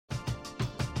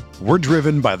We're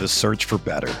driven by the search for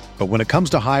better. But when it comes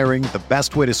to hiring, the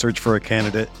best way to search for a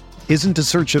candidate isn't to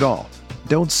search at all.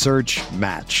 Don't search,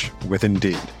 match with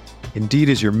Indeed. Indeed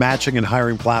is your matching and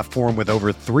hiring platform with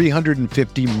over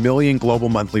 350 million global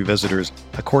monthly visitors,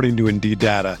 according to Indeed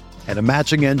data, and a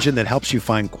matching engine that helps you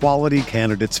find quality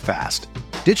candidates fast.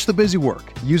 Ditch the busy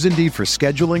work. Use Indeed for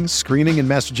scheduling, screening, and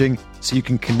messaging so you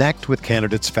can connect with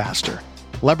candidates faster.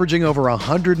 Leveraging over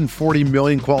 140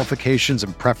 million qualifications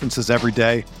and preferences every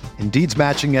day, Indeed's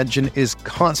matching engine is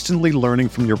constantly learning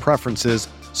from your preferences,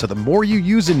 so the more you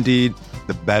use Indeed,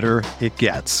 the better it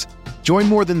gets. Join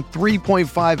more than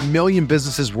 3.5 million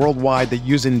businesses worldwide that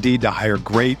use Indeed to hire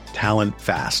great talent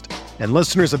fast. And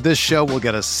listeners of this show will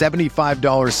get a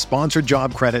 $75 sponsored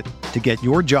job credit to get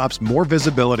your jobs more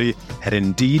visibility at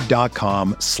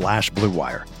Indeed.com/Blue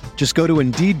Wire. Just go to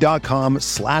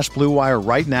Indeed.com/Blue Wire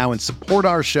right now and support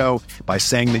our show by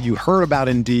saying that you heard about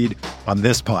Indeed on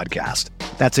this podcast.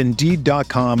 That's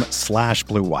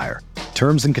Indeed.com/Blue Wire.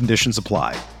 Terms and conditions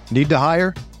apply. Need to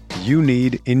hire? You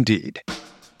need Indeed.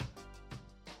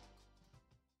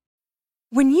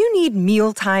 When you need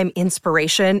mealtime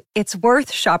inspiration, it's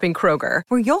worth shopping Kroger,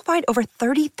 where you'll find over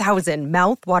 30,000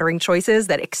 mouth-watering choices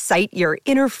that excite your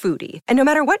inner foodie. And no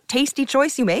matter what tasty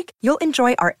choice you make, you'll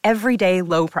enjoy our everyday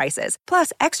low prices,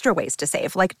 plus extra ways to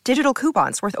save, like digital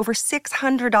coupons worth over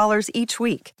 $600 each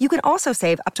week. You can also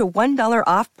save up to $1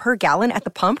 off per gallon at the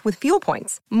pump with fuel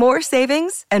points. More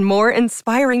savings and more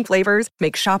inspiring flavors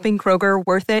make shopping Kroger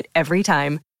worth it every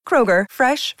time. Kroger,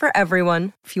 fresh for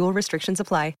everyone. Fuel restrictions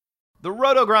apply. The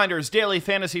Roto-Grinders Daily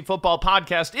Fantasy Football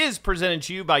Podcast is presented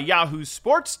to you by Yahoo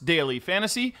Sports Daily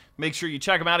Fantasy. Make sure you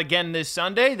check them out again this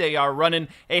Sunday. They are running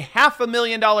a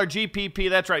 $500,000 GPP,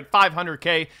 that's right,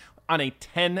 $500K, on a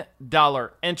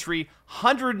 $10 entry,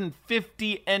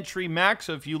 150 entry max.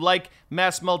 So if you like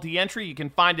mass multi-entry, you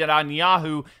can find it on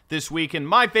Yahoo this week. And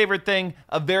my favorite thing,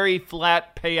 a very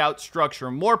flat payout structure.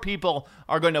 More people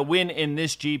are going to win in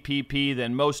this GPP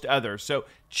than most others. So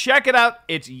check it out.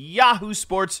 It's Yahoo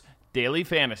Sports Daily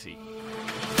Fantasy.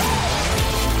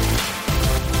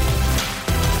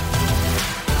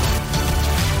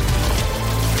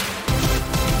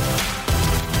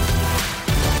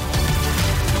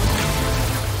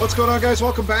 What's going on, guys?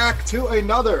 Welcome back to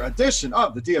another edition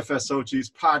of the DFS OGs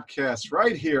podcast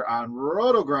right here on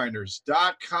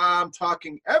rotogrinders.com,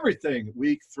 talking everything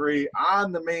week 3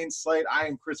 on the main slate. I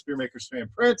am Chris Beermakers fan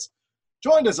Prince,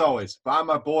 joined as always by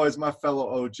my boys, my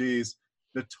fellow OGs,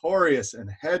 Notorious and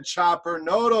Head Chopper.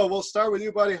 Noto, we'll start with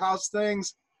you, buddy. How's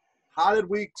things? How did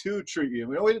week 2 treat you?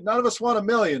 None of us won $1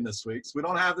 million this week, so we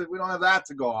don't have that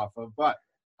to go off of. But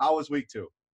how was week 2?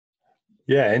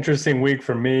 Yeah, interesting week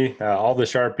for me. All the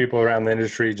sharp people around the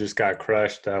industry just got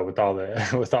crushed with all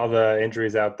the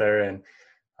injuries out there, and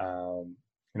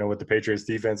with the Patriots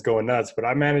defense going nuts. But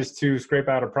I managed to scrape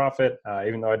out a profit,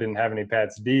 even though I didn't have any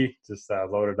Pats D. Just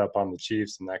loaded up on the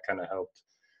Chiefs, and that kind of helped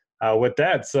with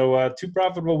that. So 2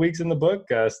 profitable weeks in the book.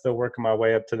 Still working my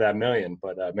way up to that $1 million,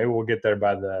 but maybe we'll get there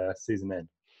by the season end.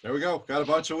 There we go. Got a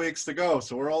bunch of weeks to go.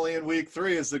 So we're only in week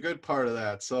 3 is the good part of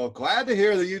that. So glad to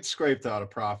hear that you'd scraped out a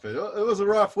profit. It was a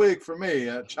rough week for me.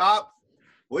 Chop,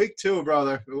 week 2,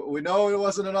 brother. We know it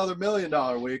wasn't another $1 million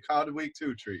week. How did week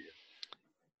 2 treat you?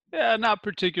 Yeah, not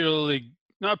particularly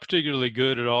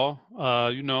good at all.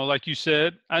 Like you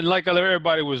said, and like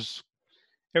everybody's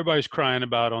crying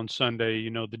about on Sunday,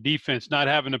 the defense not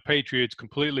having the Patriots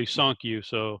completely sunk you.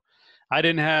 So I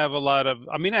didn't have a lot of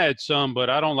 – I had some, but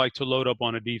I don't like to load up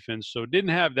on a defense. So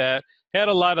didn't have that. Had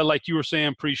a lot of, like you were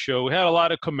saying pre-show, had a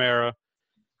lot of Kamara.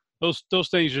 Those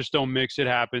things just don't mix. It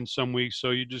happens some weeks. So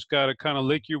you just got to kind of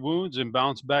lick your wounds and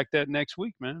bounce back that next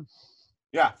week, man.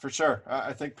 Yeah, for sure.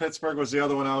 I think Pittsburgh was the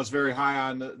other one I was very high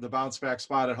on, the bounce back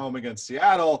spot at home against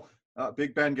Seattle.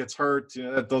 Big Ben gets hurt.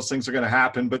 Those things are going to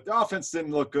happen. But the offense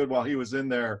didn't look good while he was in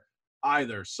there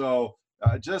either. So –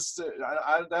 that's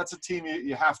a team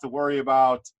you have to worry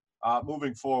about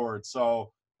moving forward.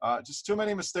 So just too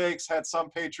many mistakes, had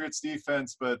some Patriots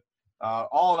defense, but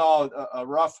all in all, a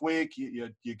rough week.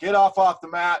 You get off the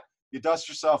mat, you dust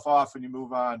yourself off, and you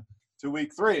move on to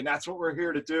week 3. And that's what we're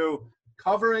here to do,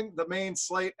 covering the main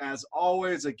slate as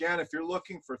always. Again, if you're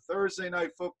looking for Thursday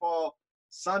night football,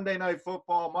 Sunday night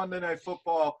football, Monday night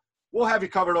football, we'll have you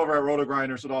covered over at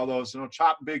Roto-Grinders with all those.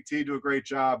 Chop and Big T do a great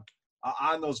job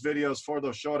on those videos for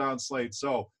those showdown slates.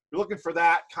 So if you're looking for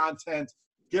that content,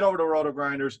 get over to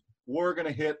Roto-Grinders. We're going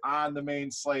to hit on the main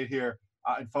slate here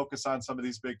and focus on some of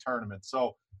these big tournaments.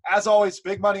 So as always,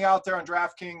 big money out there on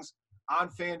DraftKings, on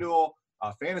FanDuel,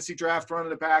 fantasy draft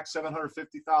running it back,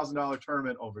 $750,000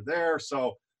 tournament over there.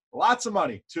 So lots of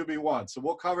money to be won. So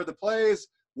we'll cover the plays.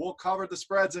 We'll cover the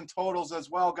spreads and totals as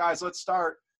well, guys. Let's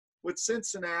start with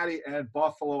Cincinnati and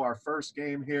Buffalo, our first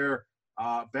game here.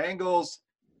 Bengals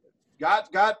got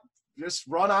just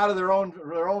run out of their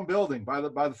own building by the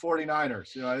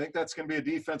 49ers. I think that's going to be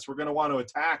a defense we're going to want to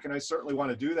attack, and I certainly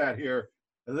want to do that here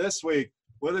this week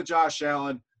with a Josh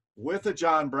Allen, with a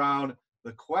John Brown.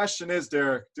 The question is,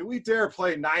 Derek, do we dare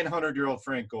play 900-year-old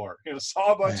Frank Gore?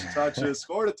 Saw a bunch of touches,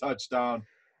 scored a touchdown.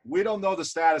 We don't know the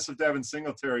status of Devin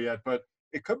Singletary yet, but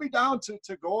it could be down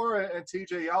to Gore and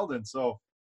TJ Yeldon. So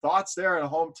thoughts there in a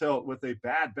home tilt with a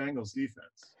bad Bengals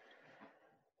defense.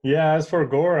 Yeah, as for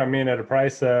Gore, I mean, at a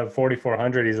price of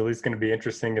 $4,400, he's at least going to be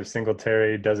interesting if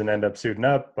Singletary doesn't end up suiting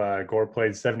up. Gore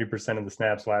played 70% of the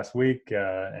snaps last week,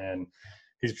 and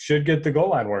he should get the goal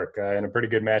line work in a pretty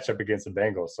good matchup against the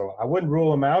Bengals. So I wouldn't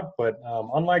rule him out, but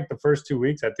unlike the first 2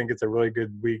 weeks, I think it's a really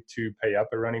good week to pay up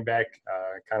a running back,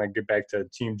 kind of get back to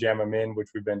team jam him in, which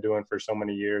we've been doing for so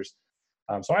many years.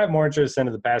 So I have more interest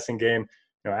into the passing game.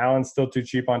 Allen's still too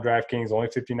cheap on DraftKings, only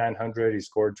 $5,900. He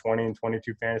scored 20 and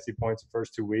 22 fantasy points the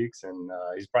first 2 weeks, and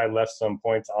he's probably left some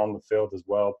points on the field as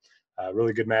well.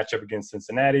 Really good matchup against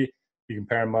Cincinnati. You can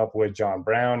pair him up with John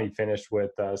Brown. He finished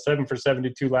with 7 for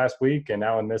 72 last week, and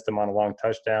Allen missed him on a long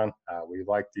touchdown. We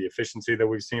like the efficiency that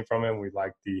we've seen from him. We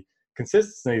like the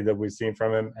consistency that we've seen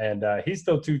from him, and he's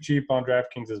still too cheap on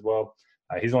DraftKings as well.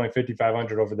 He's only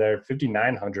 $5,500 over there,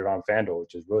 $5,900 on FanDuel,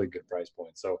 which is really good price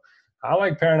point. So I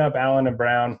like pairing up Allen and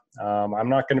Brown. I'm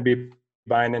not going to be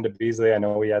buying into Beasley. I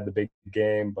know he had the big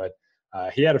game, but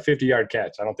he had a 50-yard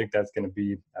catch. I don't think that's going to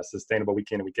be a sustainable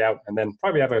week in and week out. And then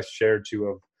probably have a share or two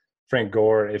of Frank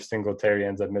Gore if Singletary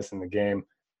ends up missing the game.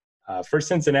 For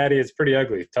Cincinnati, it's pretty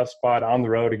ugly. Tough spot on the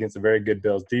road against a very good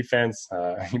Bills defense.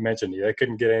 You mentioned they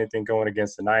couldn't get anything going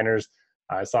against the Niners.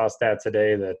 I saw a stat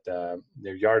today that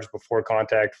their yards before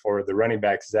contact for the running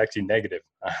backs is actually negative.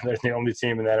 They're the only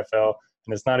team in the NFL,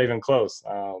 and it's not even close.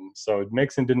 So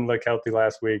Mixon didn't look healthy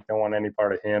last week. Don't want any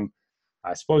part of him.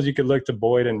 I suppose you could look to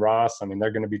Boyd and Ross. I mean,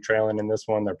 they're going to be trailing in this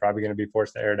one. They're probably going to be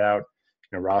forced to air it out.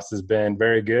 Ross has been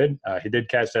very good. He did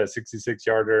catch that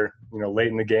 66-yarder, late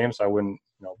in the game, so I wouldn't,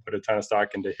 put a ton of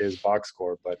stock into his box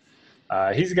score. But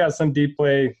he's got some deep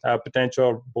play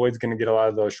potential. Boyd's going to get a lot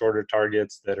of those shorter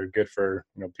targets that are good for,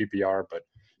 PPR. But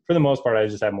for the most part, I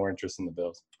just have more interest in the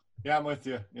Bills. Yeah, I'm with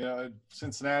you.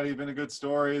 Cincinnati been a good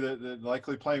story. That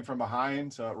likely playing from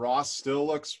behind. Ross still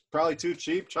looks probably too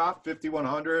cheap. Chop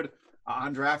 $5,100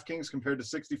 on DraftKings compared to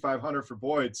 $6,500 for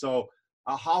Boyd. So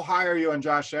how high are you on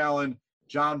Josh Allen,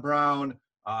 John Brown?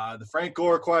 The Frank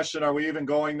Gore question, are we even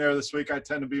going there this week? I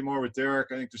tend to be more with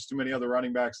Derek. I think there's too many other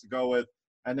running backs to go with.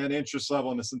 And then interest level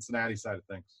on the Cincinnati side of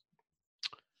things.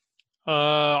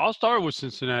 I'll start with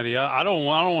Cincinnati. I don't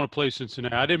want to play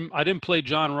Cincinnati. I didn't play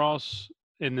John Ross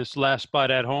in this last spot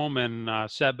at home, and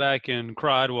sat back and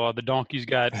cried while the Donkeys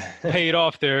got paid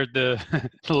off there at the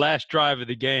last drive of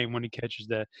the game when he catches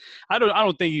that. I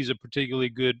don't think he's a particularly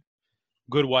good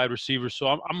wide receiver, so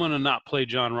I'm going to not play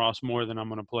John Ross more than I'm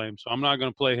going to play him. So I'm not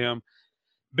going to play him.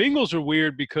 Bengals are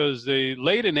weird because they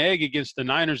laid an egg against the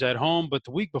Niners at home, but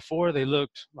the week before they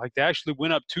looked like they actually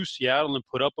went up to Seattle and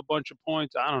put up a bunch of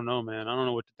points. I don't know, man. I don't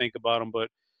know what to think about them, but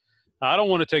I don't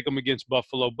want to take them against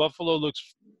Buffalo. Buffalo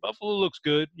looks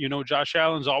good. Josh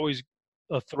Allen's always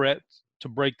a threat to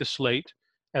break the slate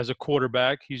as a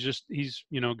quarterback. He's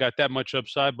got that much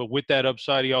upside, but with that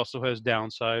upside, he also has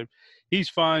downside. He's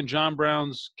fine. John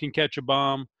Brown's can catch a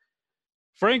bomb.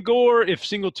 Frank Gore, if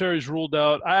Singletary's ruled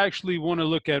out, I actually want to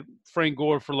look at Frank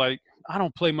Gore for I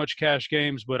don't play much cash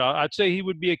games, but I'd say he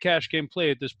would be a cash game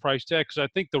play at this price tag because I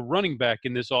think the running back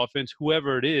in this offense,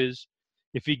 whoever it is,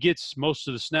 if he gets most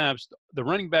of the snaps, the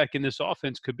running back in this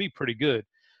offense could be pretty good.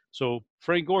 So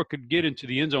Frank Gore could get into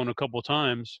the end zone a couple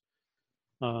times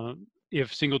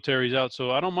if Singletary's out.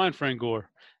 So I don't mind Frank Gore.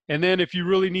 And then if you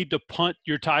really need to punt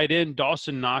your tight end,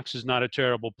 Dawson Knox is not a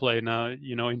terrible play. Now,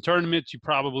 in tournaments, you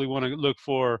probably want to look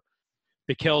for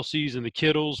the Kelceys and the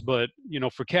Kittles. But,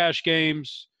 for cash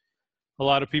games, a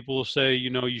lot of people will say,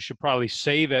 you should probably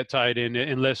save that tight end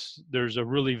unless there's a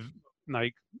really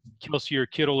like Kelce or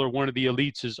Kittle or one of the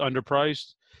elites is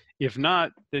underpriced. If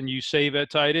not, then you save at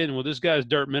tight end. Well, this guy's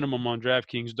dirt minimum on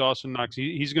DraftKings. Dawson Knox,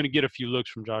 he's going to get a few looks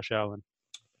from Josh Allen.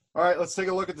 All right, let's take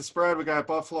a look at the spread. We got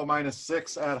Buffalo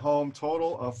 -6 at home,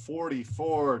 total of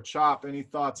 44. Chop, any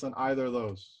thoughts on either of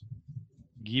those?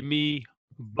 Give me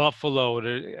Buffalo.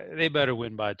 They better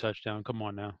win by a touchdown. Come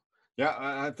on now. Yeah,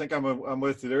 I think I'm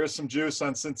with you. There is some juice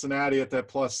on Cincinnati at that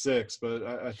 +6, but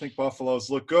I think Buffalo's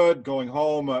look good going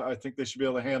home. I think they should be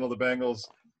able to handle the Bengals.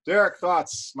 Derek,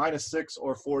 thoughts, -6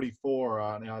 or 44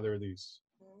 on either of these?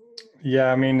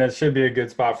 Yeah, I mean, that should be a good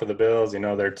spot for the Bills.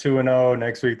 They're 2-0.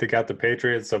 Next week they got the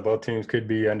Patriots, so both teams could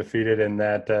be undefeated in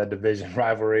that division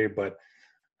rivalry. But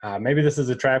maybe this is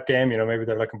a trap game. Maybe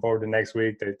they're looking forward to next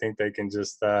week. They think they can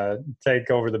just take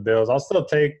over the Bills. Or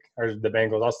the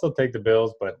Bengals. I'll still take the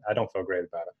Bills, but I don't feel great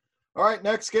about it. All right,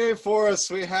 next game for us.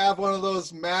 We have one of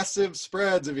those massive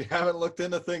spreads. If you haven't looked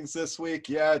into things this week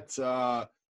yet,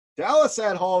 Dallas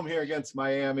at home here against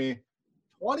Miami.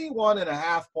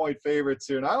 21.5-point favorites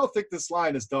here. And I don't think this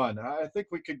line is done. I think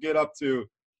we could get up to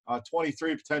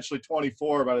 23, potentially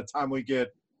 24 by the time we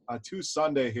get to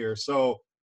Sunday here. So,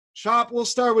 Shop, we'll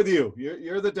start with you.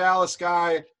 You're the Dallas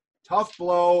guy. Tough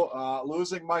blow,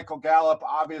 losing Michael Gallup,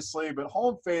 obviously, but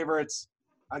home favorites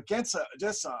against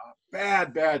just a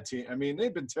bad team. I mean,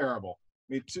 they've been terrible.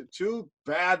 I mean, two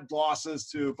bad losses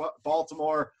to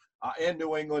Baltimore and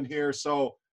New England here.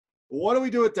 So what do we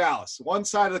do with Dallas? One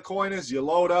side of the coin is you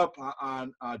load up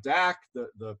on Dak,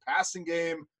 the passing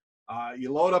game.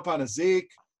 You load up on a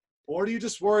Zeke. Or do you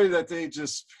just worry that they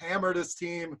just hammer this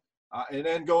team and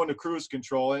then go into cruise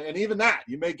control? And even that,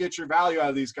 you may get your value out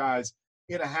of these guys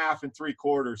in a half and three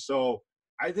quarters. So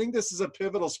I think this is a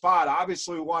pivotal spot.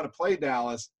 Obviously, we want to play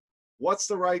Dallas. What's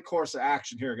the right course of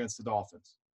action here against the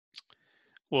Dolphins?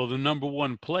 Well, the number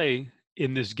one play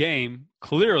in this game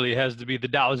clearly has to be the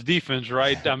Dallas defense,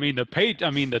 right? I mean,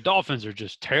 the Dolphins are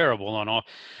just terrible on all.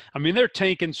 I mean, they're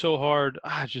tanking so hard.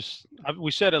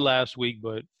 We said it last week,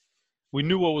 but we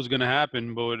knew what was going to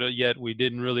happen, but yet we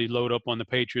didn't really load up on the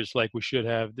Patriots like we should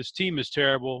have. This team is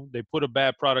terrible. They put a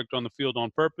bad product on the field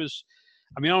on purpose.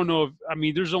 I mean, I don't know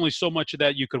there's only so much of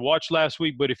that you could watch last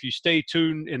week, but if you stay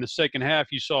tuned in the second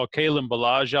half, you saw Kalen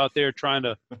Ballage out there trying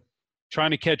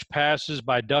to catch passes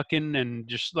by ducking, and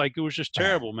just like, it was just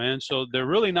terrible, man. So they're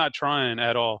really not trying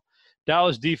at all.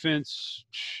 Dallas defense,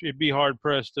 it'd be hard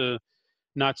pressed to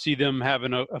not see them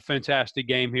having a fantastic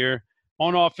game here.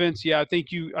 On offense, yeah, I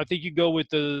think you go with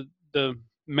the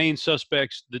main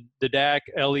suspects, the Dak,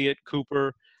 Elliott,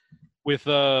 Cooper, with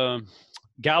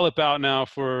Gallup out now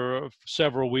for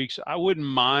several weeks. I wouldn't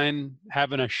mind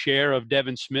having a share of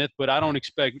Devin Smith, but I don't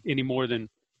expect any more than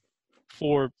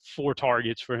four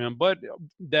targets for him. But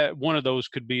that one of those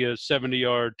could be a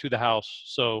 70-yard to the house.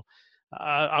 So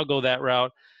I'll go that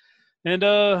route. And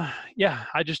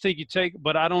I just think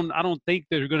but I don't think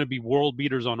they're going to be world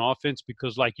beaters on offense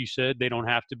because, like you said, they don't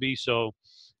have to be. So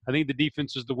I think the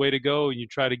defense is the way to go, and you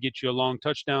try to get you a long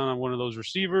touchdown on one of those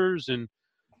receivers, and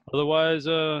otherwise,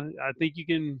 I think you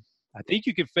can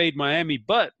fade Miami.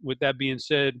 But with that being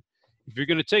said, if you're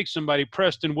going to take somebody,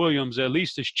 Preston Williams at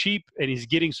least is cheap and he's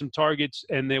getting some targets,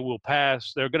 and they will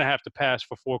pass. They're going to have to pass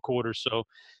for 4 quarters. So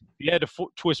if you had to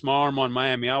twist my arm on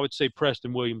Miami, I would say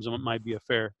Preston Williams might be a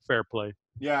fair play.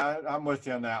 Yeah, I'm with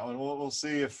you on that one. We'll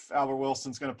see if Albert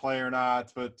Wilson's going to play or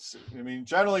not. But, I mean,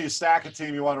 generally you stack a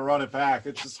team, you want to run it back.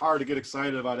 It's just hard to get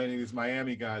excited about any of these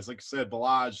Miami guys. Like you said,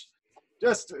 Ballage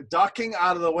just ducking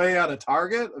out of the way on a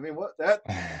target. I mean,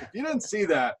 if you didn't see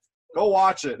that, go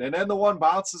watch it. And then the one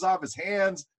bounces off his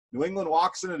hands. New England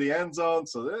walks into the end zone.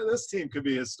 So this team could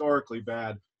be historically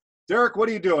bad. Derek, what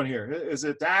are you doing here? Is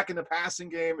it Dak in the passing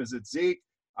game? Is it Zeke?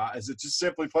 Is it just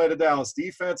simply play the Dallas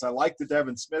defense? I like the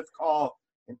Devin Smith call,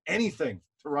 and anything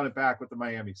to run it back with the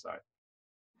Miami side.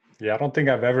 Yeah, I don't think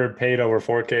I've ever paid over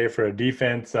 $4K for a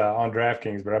defense on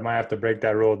DraftKings, but I might have to break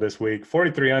that rule this week.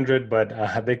 4,300,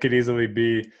 but they could easily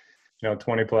be,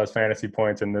 20-plus fantasy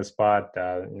points in this spot.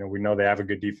 We know they have a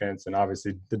good defense, and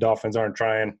obviously the Dolphins aren't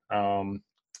trying.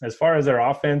 As far as their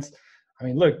offense, I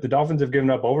mean, look, the Dolphins have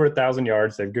given up over 1,000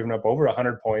 yards. They've given up over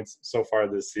 100 points so far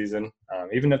this season.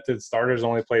 Even if the starters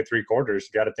only play 3 quarters,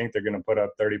 you got to think they're going to put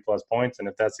up 30-plus points, and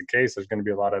if that's the case, there's going to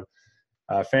be a lot of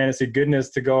fantasy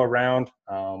goodness to go around.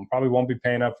 Probably won't be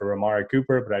paying up for Amari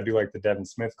Cooper, but I do like the Devin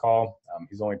Smith call.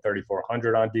 He's only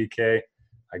 3,400 on DK.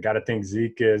 I got to think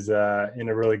Zeke is in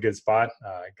a really good spot.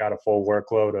 Got a full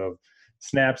workload of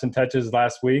snaps and touches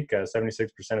last week, 76%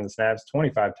 of the snaps,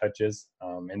 25 touches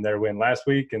in their win last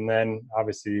week. And then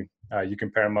obviously you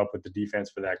can pair them up with the defense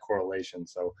for that correlation.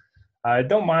 So I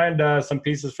don't mind some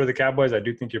pieces for the Cowboys. I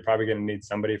do think you're probably going to need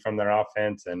somebody from their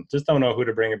offense, and just don't know who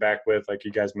to bring it back with. Like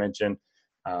you guys mentioned,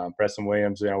 Preston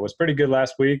Williams, was pretty good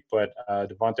last week, but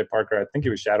Devontae Parker, I think he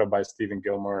was shadowed by Stephen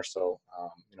Gilmore. So,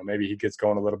 maybe he gets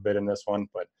going a little bit in this one,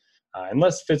 but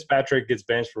unless Fitzpatrick gets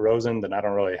benched for Rosen, then I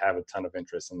don't really have a ton of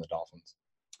interest in the Dolphins.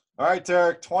 All right,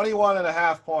 Derek,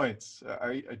 21.5 points.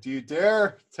 Do you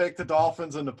dare take the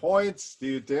Dolphins into points? Do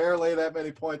you dare lay that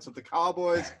many points with the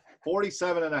Cowboys?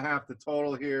 47.5 the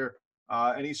total here.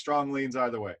 Any strong leans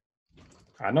either way?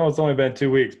 I know it's only been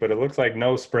 2 weeks, but it looks like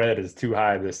no spread is too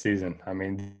high this season. I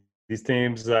mean, these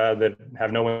teams that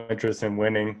have no interest in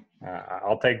winning,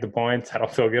 I'll take the points. I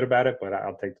don't feel good about it, but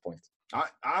I'll take the points.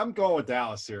 I'm going with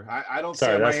Dallas here. I don't see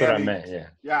Miami. That's what I meant, yeah.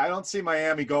 Yeah, I don't see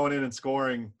Miami going in and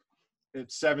scoring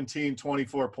it's 17,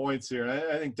 24 points here. And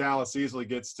I think Dallas easily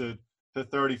gets to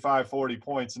 35, 40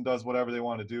 points and does whatever they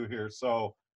want to do here.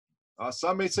 So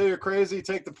some may say you're crazy,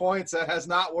 take the points. That has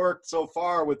not worked so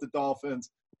far with the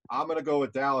Dolphins. I'm going to go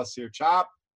with Dallas here. Chop,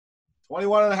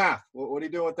 21.5. What are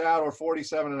you doing with that? Or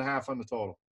 47.5 on the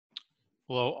total?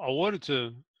 Well, I wanted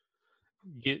to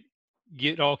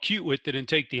get all cute with it and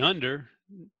take the under,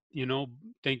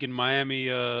 thinking Miami,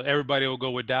 everybody will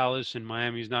go with Dallas and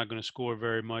Miami's not going to score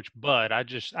very much. But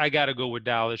I got to go with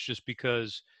Dallas just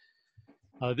because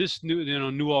this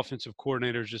new offensive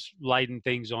coordinator is just lighting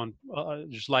things up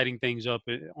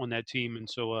on that team. And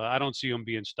so I don't see them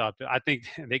being stopped. I think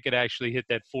they could actually hit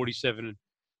that 47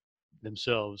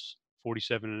 themselves,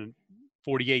 47 and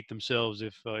 48 themselves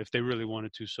if they really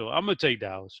wanted to. So I'm going to take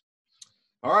Dallas.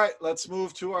 All right, let's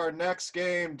move to our next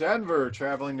game. Denver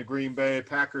traveling to Green Bay.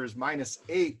 Packers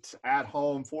 -8 at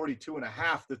home,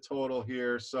 42.5 the total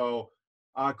here. So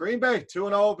Green Bay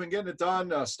 2-0, been getting it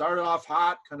done. Started off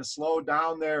hot, kind of slowed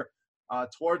down there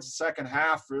towards the second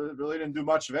half. Really didn't do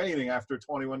much of anything after a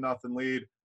 21-0 lead.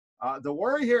 The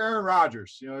worry here, Aaron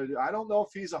Rodgers. I don't know if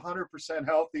he's 100%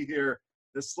 healthy here.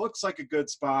 This looks like a good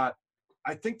spot.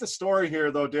 I think the story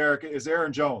here, though, Derek, is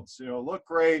Aaron Jones. Looked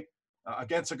great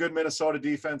against a good Minnesota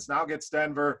defense. Now gets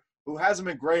Denver, who hasn't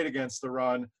been great against the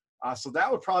run. So that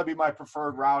would probably be my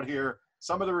preferred route here.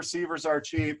 Some of the receivers are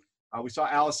cheap. We saw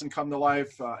Allison come to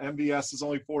life. MVS is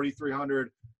only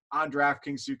 4,300 on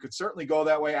DraftKings, so you could certainly go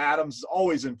that way. Adams is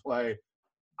always in play.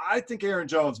 I think Aaron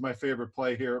Jones my favorite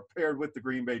play here, paired with the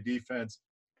Green Bay defense.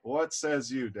 What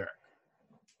says you, Derek?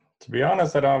 To be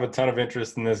honest, I don't have a ton of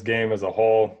interest in this game as a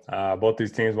whole. Both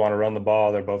these teams want to run the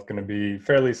ball. They're both going to be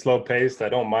fairly slow-paced. I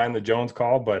don't mind the Jones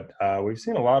call, but we've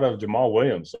seen a lot of Jamal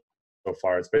Williams so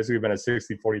far. It's basically been a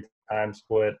 60-40 time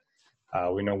split.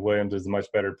 We know Williams is the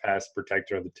much better pass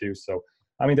protector of the two. So,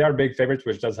 they are big favorites,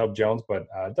 which does help Jones, but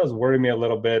it does worry me a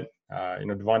little bit.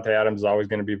 Devontae Adams is always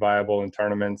going to be viable in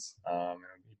tournaments.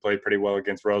 He played pretty well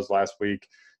against Rose last week.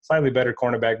 Slightly better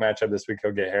cornerback matchup this week.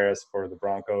 He'll get Harris for the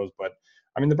Broncos, but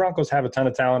the Broncos have a ton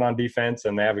of talent on defense,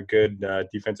 and they have a good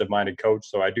defensive-minded coach.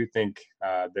 So I do think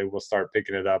they will start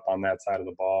picking it up on that side of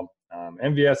the ball.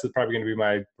 MVS is probably going to be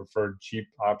my preferred cheap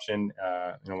option.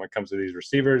 When it comes to these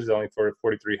receivers, only for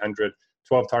 4,300,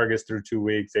 12 targets through 2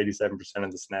 weeks, 87%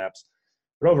 of the snaps.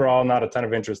 But overall, not a ton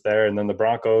of interest there. And then the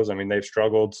Broncos, they've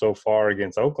struggled so far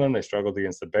against Oakland. They struggled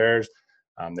against the Bears.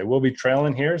 They will be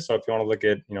trailing here. So if you want to look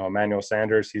at, Emmanuel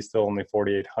Sanders, he's still only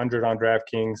 4,800 on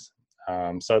DraftKings.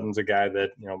 Sutton's a guy that,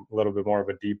 a little bit more of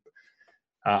a deep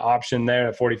option there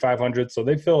at 4,500. So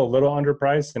they feel a little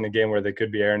underpriced in a game where they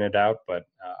could be airing it out. But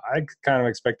I kind of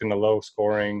expecting a low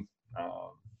scoring,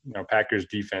 Packers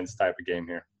defense type of game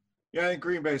here. Yeah, I think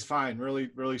Green Bay's fine, really,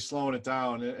 really slowing it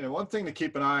down. And one thing to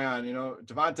keep an eye on,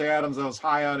 Devontae Adams, I was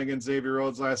high on against Xavier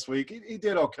Rhodes last week. He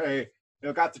did okay,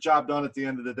 got the job done at the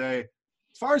end of the day.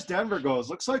 As far as Denver goes,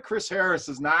 looks like Chris Harris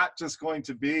is not just going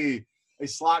to be a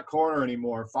slot corner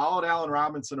anymore. Followed Allen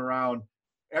Robinson around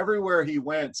everywhere he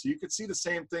went. So you could see the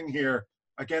same thing here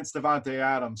against Devontae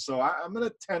Adams. So I'm going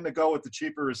to tend to go with the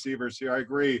cheaper receivers here. I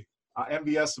agree.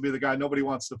 MVS will be the guy nobody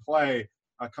wants to play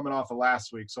coming off of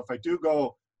last week. So if I do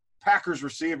go Packers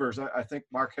receivers, I think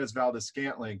Marquez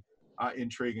Valdes-Scantling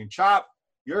intriguing. Chop,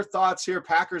 your thoughts here.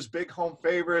 Packers big home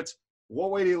favorites.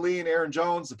 What way do you lean? Aaron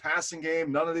Jones, the passing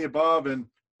game, none of the above. And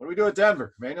what do we do at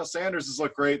Denver? Emmanuel Sanders has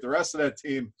looked great. The rest of that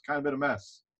team kind of been a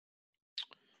mess.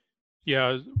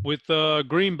 Yeah, with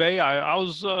Green Bay, I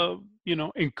was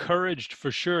encouraged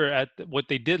for sure at what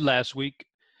they did last week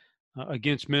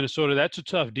against Minnesota. That's a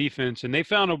tough defense, and they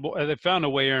found a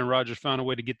way. Aaron Rodgers found a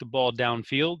way to get the ball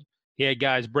downfield. He had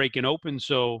guys breaking open,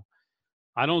 so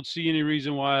I don't see any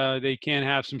reason why they can't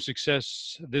have some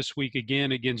success this week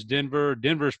again against Denver.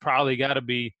 Denver's probably got to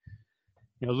be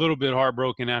a little bit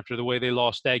heartbroken after the way they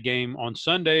lost that game on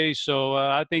Sunday. So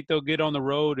I think they'll get on the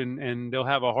road and they'll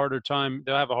have a harder time.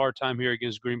 They'll have a hard time here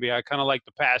against Green Bay. I kind of like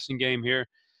the passing game here.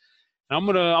 And I'm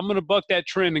gonna buck that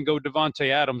trend and go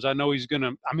Devontae Adams. I know he's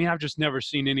gonna. I've just never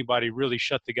seen anybody really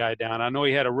shut the guy down. I know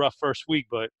he had a rough first week,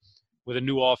 but with a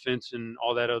new offense and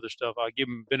all that other stuff, I'll give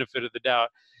him benefit of the doubt.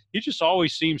 He just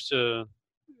always seems to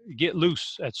get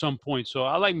loose at some point. So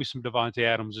I like me some Devontae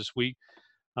Adams this week.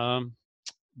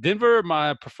 Denver,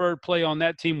 my preferred play on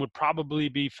that team would probably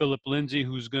be Phillip Lindsay,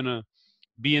 who's going to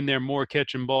be in there more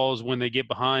catching balls when they get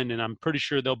behind, and I'm pretty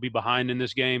sure they'll be behind in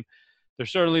this game. They're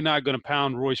certainly not going to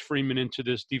pound Royce Freeman into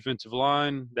this defensive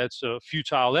line. That's a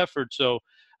futile effort. So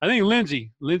I think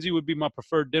Lindsay would be my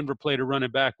preferred Denver play to run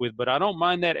it back with, but I don't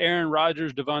mind that Aaron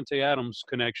Rodgers, Devontae Adams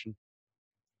connection.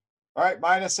 All right,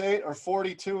 -8 or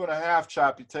 42.5,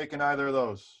 Chop. You taking either of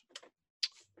those?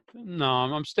 No,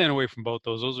 I'm staying away from both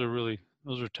those.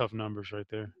 Those are tough numbers right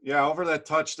there. Yeah, over that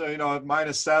touchdown, at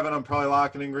 -7, I'm probably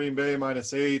locking in Green Bay.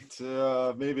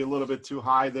 -8, maybe a little bit too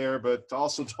high there, but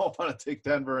also don't want to take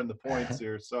Denver in the points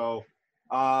here. So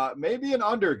maybe an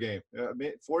under game,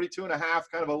 42.5,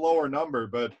 kind of a lower number,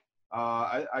 but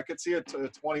I could see a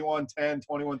 21-10,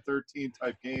 21-13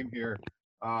 type game here.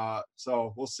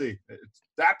 So we'll see.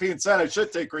 That being said, I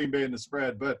should take Green Bay in the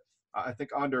spread, but I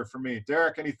think under for me.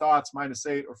 Derek, any thoughts?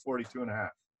 -8 or 42.5?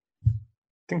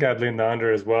 I think I'd lean the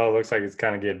under as well. It looks like it's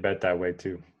kind of getting bet that way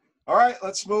too. All right,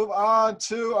 let's move on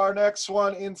to our next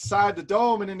one. Inside the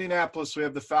Dome in Indianapolis, we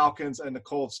have the Falcons and the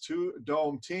Colts, two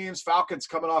Dome teams. Falcons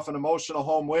coming off an emotional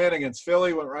home win against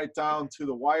Philly, went right down to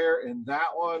the wire in that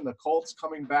one. The Colts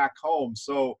coming back home.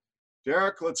 So,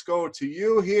 Derek, let's go to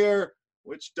you here.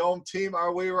 Which Dome team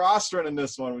are we rostering in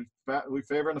this one? We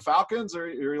favoring the Falcons, or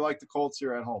you like the Colts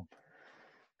here at home?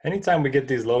 Anytime we get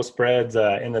these low spreads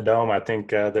in the Dome, I think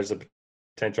there's a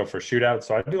potential for shootout.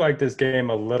 So I do like this game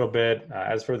a little bit.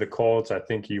 As for the Colts, I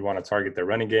think you want to target their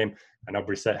running game. I know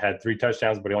Brissett had 3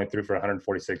 touchdowns, but he only threw for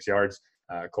 146 yards.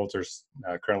 Colts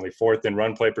are currently 4th in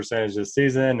run play percentage this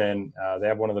season, and they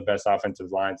have one of the best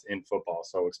offensive lines in football.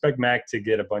 So expect Mac to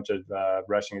get a bunch of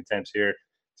rushing attempts here.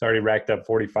 He's already racked up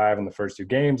 45 in the first 2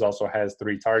 games, also has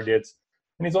 3 targets,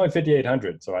 and he's only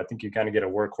 5,800. So I think you kind of get a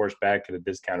workhorse back at a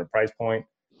discounted price point.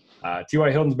 T.Y.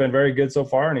 Hilton's been very good so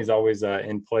far, and he's always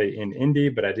in play in Indy,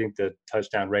 but I think the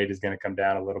touchdown rate is going to come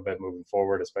down a little bit moving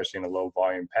forward, especially in a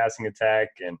low-volume passing attack.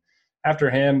 And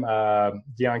after him,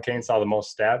 Deion Kane saw the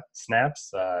most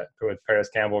snaps with Paris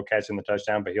Campbell catching the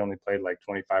touchdown, but he only played like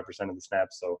 25% of the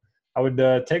snaps. So I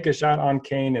would take a shot on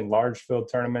Kane in large field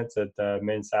tournaments at the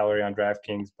main salary on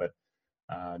DraftKings, but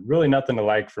really nothing to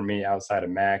like for me outside of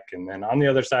Mac. And then on the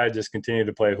other side, just continue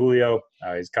to play Julio.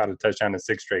 He's caught a touchdown in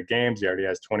 6 straight games. He already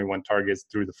has 21 targets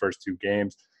through the first 2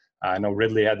 games. I know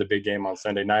Ridley had the big game on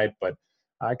Sunday night, but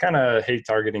I kind of hate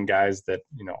targeting guys that,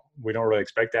 we don't really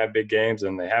expect to have big games,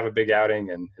 and they have a big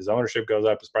outing, and his ownership goes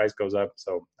up, his price goes up.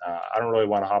 So I don't really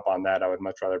want to hop on that. I would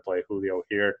much rather play Julio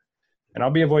here. And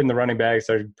I'll be avoiding the running backs.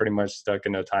 They're pretty much stuck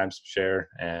in a time share.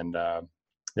 And,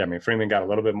 Freeman got a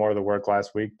little bit more of the work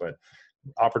last week, but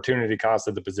opportunity cost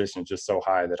of the position is just so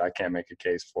high that I can't make a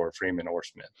case for Freeman or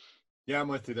Smith. Yeah, I'm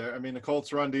with you there. I mean, the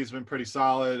Colts run D has been pretty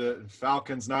solid.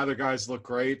 Falcons, neither guys look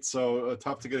great, so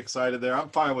tough to get excited there. I'm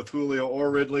fine with Julio or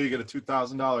Ridley. You get a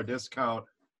 $2,000 discount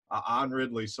on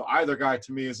Ridley. So either guy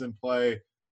to me is in play.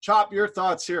 Chop, your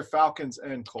thoughts here, Falcons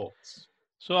and Colts.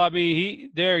 So, I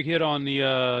mean, Derek hit on the,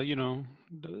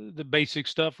 the basic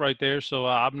stuff right there. So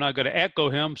I'm not going to echo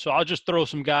him. So I'll just throw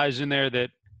some guys in there that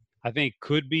I think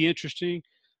could be interesting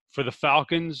for the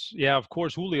Falcons. Yeah, of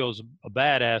course, Julio's a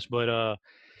badass, but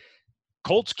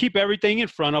Colts keep everything in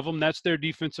front of them. That's their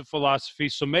defensive philosophy.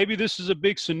 So maybe this is a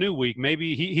big Sanu week.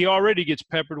 Maybe he already gets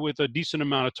peppered with a decent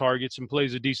amount of targets and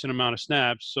plays a decent amount of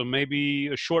snaps. So maybe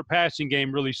a short passing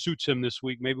game really suits him this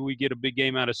week. Maybe we get a big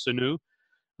game out of Sanu.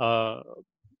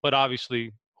 But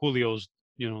obviously, Julio's,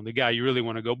 the guy you really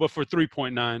want to go. But for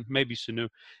 3.9, maybe Sanu.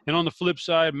 And on the flip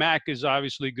side, Mac is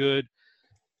obviously good.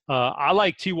 I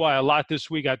like T.Y. a lot this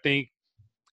week.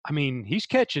 He's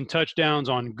catching touchdowns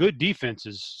on good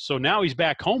defenses. So now he's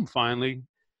back home finally,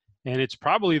 and it's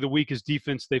probably the weakest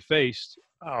defense they faced.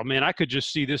 Oh, man, I could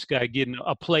just see this guy getting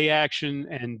a play action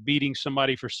and beating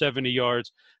somebody for 70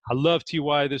 yards. I love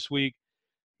T.Y. this week.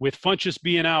 With Funchess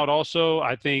being out also,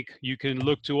 I think you can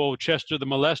look to old Chester the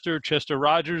molester. Chester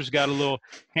Rogers got a little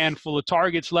handful of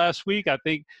targets last week. I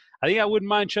think I wouldn't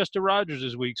mind Chester Rogers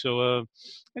this week. So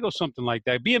I go something like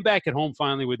that. Being back at home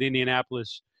finally with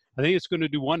Indianapolis, I think it's going to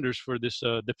do wonders for this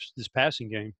this passing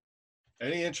game.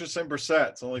 Any interest in Brissett?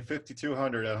 It's only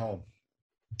 5,200 at home.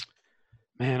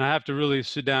 Man, I have to really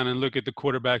sit down and look at the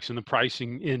quarterbacks and the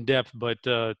pricing in depth. But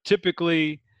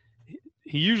typically,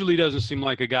 he usually doesn't seem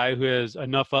like a guy who has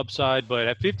enough upside. But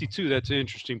at 52, that's an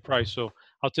interesting price. So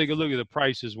I'll take a look at the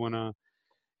prices when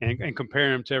and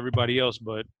compare him to everybody else.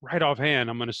 But right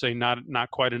offhand, I'm going to say not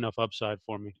quite enough upside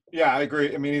for me. Yeah, I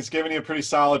agree. I mean, he's giving you a pretty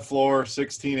solid floor,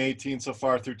 16, 18 so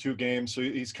far through 2 games. So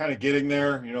he's kind of getting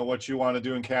there, what you want to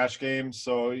do in cash games.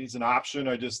 So he's an option.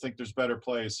 I just think there's better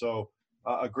plays. So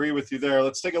agree with you there.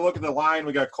 Let's take a look at the line.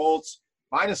 We got Colts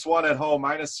 -1 at home,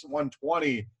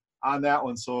 -120 on that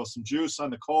one. So some juice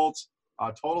on the Colts.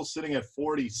 Total sitting at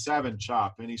 47,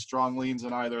 Chop. Any strong leans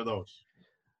in either of those?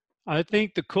 I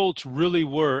think the Colts really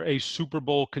were a Super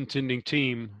Bowl contending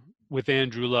team with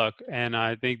Andrew Luck. And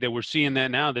I think that we're seeing that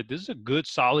now, that this is a good,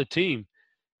 solid team,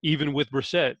 even with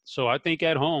Brissett. So I think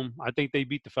at home, I think they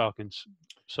beat the Falcons.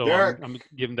 So I'm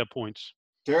giving them points.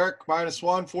 Derek,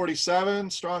 -1, 47.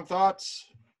 Strong thoughts?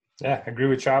 Yeah, I agree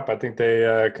with Chop. I think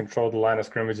they controlled the line of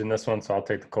scrimmage in this one, so I'll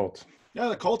take the Colts. Yeah,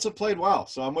 the Colts have played well,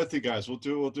 so I'm with you guys. We'll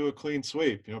do a clean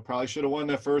sweep. Probably should have won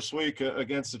that first week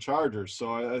against the Chargers.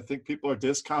 So I think people are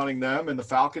discounting them, and the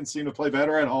Falcons seem to play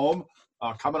better at home.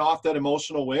 Coming off that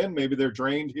emotional win, maybe they're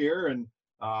drained here, and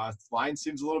line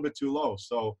seems a little bit too low.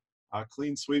 So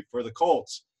clean sweep for the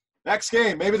Colts. Next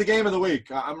game, maybe the game of the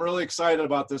week. I'm really excited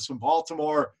about this one.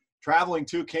 Baltimore traveling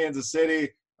to Kansas City.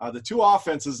 The two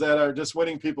offenses that are just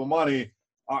winning people money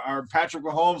are Patrick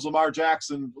Mahomes, Lamar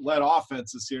Jackson-led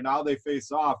offenses here. Now they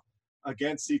face off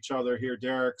against each other here,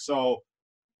 Derek. So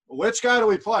which guy do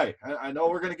we play? I know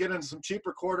we're going to get into some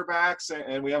cheaper quarterbacks,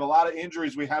 and we have a lot of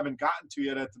injuries we haven't gotten to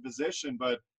yet at the position.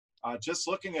 But just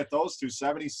looking at those two,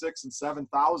 76 and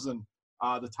 7,000,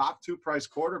 the top two price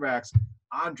quarterbacks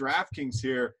on DraftKings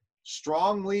here,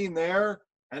 strong lean there.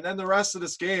 And then the rest of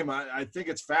this game, I think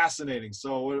it's fascinating.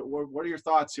 So what are your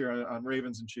thoughts here on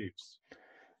Ravens and Chiefs?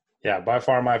 Yeah, by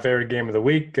far my favorite game of the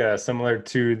week, similar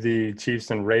to the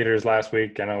Chiefs and Raiders last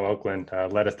week. I know Oakland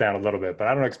let us down a little bit, but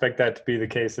I don't expect that to be the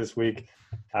case this week.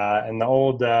 And the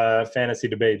old fantasy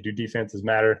debate, do defenses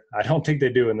matter? I don't think they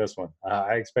do in this one.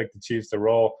 I expect the Chiefs to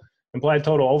roll and play a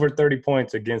total over 30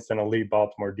 points against an elite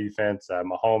Baltimore defense.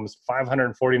 Mahomes,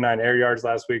 549 air yards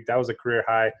last week. That was a career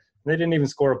high. They didn't even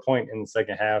score a point in the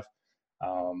second half.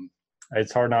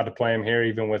 It's hard not to play him here,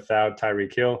 even without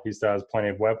Tyreek Hill. He still has plenty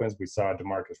of weapons. We saw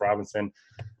Demarcus Robinson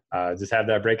just have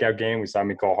that breakout game. We saw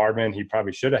Mecole Hardman. He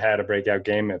probably should have had a breakout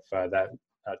game if that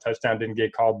touchdown didn't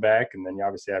get called back. And then you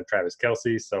obviously have Travis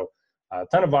Kelce. So a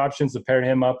ton of options to pair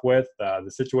him up with. The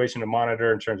situation to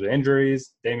monitor in terms of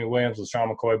injuries. Damian Williams and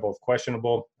LeSean McCoy both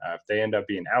questionable. If they end up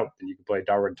being out, then you can play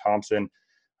Darwin Thompson.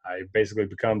 It basically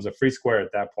becomes a free square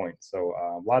at that point. So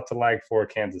a lot to like for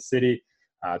Kansas City.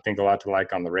 I think a lot to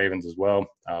like on the Ravens as well.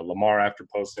 Lamar, after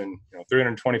posting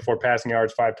 324 passing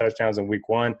yards, 5 touchdowns in week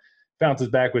 1, bounces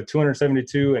back with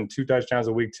 272 and 2 touchdowns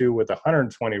in week 2 with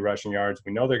 120 rushing yards.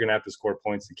 We know they're going to have to score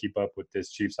points to keep up with this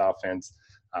Chiefs offense.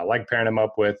 I like pairing him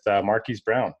up with Marquise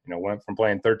Brown. Went from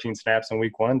playing 13 snaps in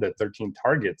week 1 to 13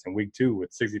 targets in week 2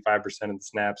 with 65% of the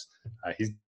snaps.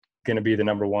 He's going to be the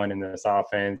number one in this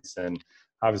offense. And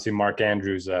obviously Mark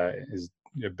Andrews is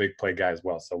a big play guy as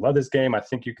well. So love this game. I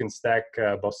think you can stack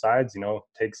both sides,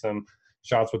 take some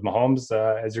shots with Mahomes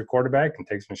as your quarterback and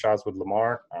take some shots with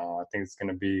Lamar. I think it's going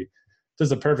to be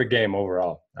just a perfect game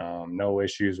overall. No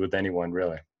issues with anyone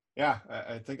really. Yeah,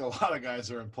 I think a lot of guys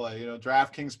are in play.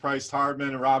 DraftKings priced Hardman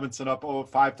and Robinson up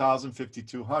 5,000,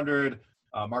 5,200.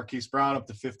 Marquise Brown up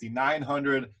to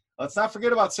 5,900. Let's not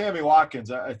forget about Sammy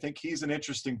Watkins. I think he's an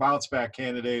interesting bounce back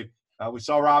candidate. We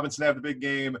saw Robinson have the big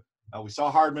game. We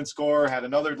saw Hardman score, had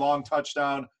another long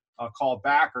touchdown called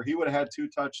back, or he would have had 2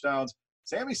 touchdowns.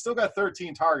 Sammy still got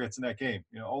 13 targets in that game,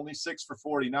 only 6 for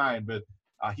 49, but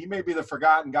he may be the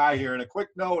forgotten guy here. And a quick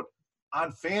note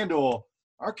on FanDuel,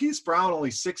 Marquise Brown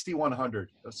only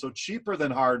 6,100, so cheaper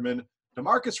than Hardman.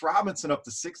 Demarcus Robinson up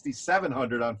to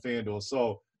 6,700 on FanDuel.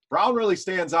 So Brown really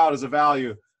stands out as a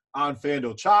value on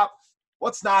FanDuel. Chop,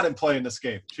 what's not in play in this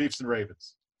game, Chiefs and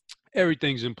Ravens?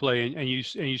 Everything's in play, and you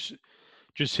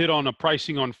just hit on a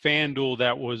pricing on FanDuel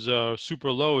that was super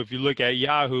low. If you look at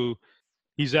Yahoo,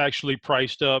 he's actually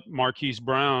priced up Marquise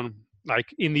Brown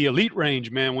like in the elite range,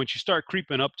 man. Once you start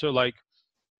creeping up to like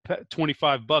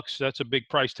 $25, that's a big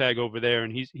price tag over there,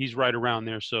 and he's right around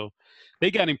there. So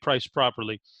they got him priced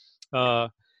properly. Yeah,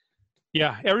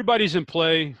 everybody's in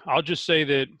play. I'll just say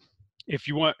that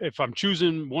if I'm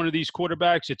choosing one of these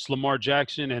quarterbacks, it's Lamar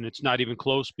Jackson, and it's not even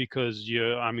close because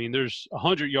there's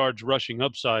 100 yards rushing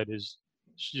upside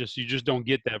you just don't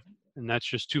get that, and that's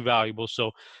just too valuable. So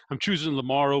I'm choosing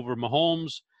Lamar over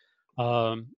Mahomes.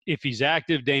 If he's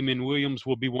active, Damian Williams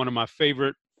will be one of my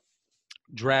favorite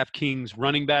DraftKings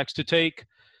running backs to take.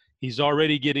 He's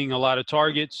already getting a lot of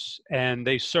targets, and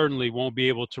they certainly won't be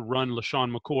able to run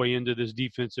LeSean McCoy into this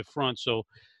defensive front. So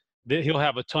he'll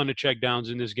have a ton of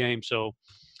checkdowns in this game. So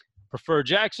prefer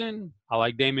Jackson. I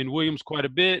like Damian Williams quite a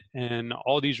bit, and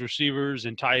all these receivers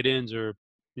and tight ends are,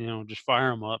 just fire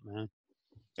them up, man.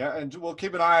 Yeah, and we'll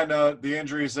keep an eye on the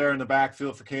injuries there in the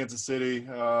backfield for Kansas City.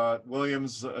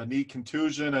 Williams, a knee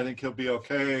contusion. I think he'll be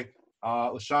okay.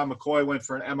 LeSean McCoy went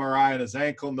for an MRI on his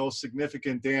ankle, no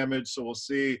significant damage. So we'll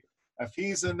see if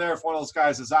he's in there. If one of those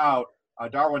guys is out,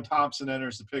 Darwin Thompson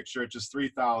enters the picture at just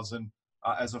 3,000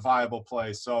 as a viable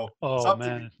play. So,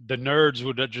 man, the nerds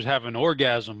would just have an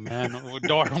orgasm, man.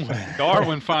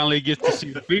 Darwin finally gets to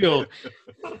see the field.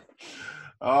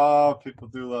 Oh, people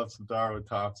do love some Darwin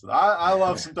Thompson. I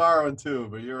love some Darwin too,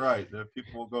 but you're right.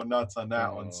 People will go nuts on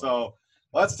that one. So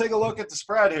let's take a look at the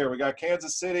spread here. We got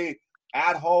Kansas City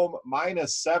at home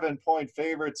 -7-point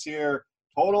favorites here.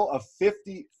 Total of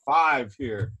 55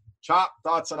 here. Chop,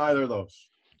 thoughts on either of those?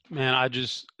 Man, I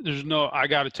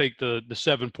got to take the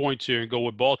 7 points here and go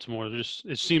with Baltimore.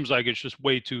 It seems like it's just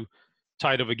way too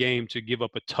tight of a game to give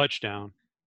up a touchdown.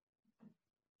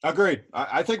 Agreed.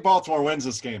 I think Baltimore wins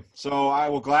this game. So I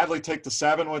will gladly take the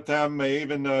 7 with them. May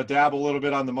even dab a little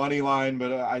bit on the money line,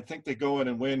 but I think they go in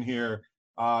and win here.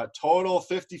 Total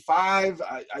 55.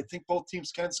 I think both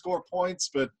teams can score points,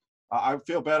 but I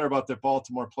feel better about the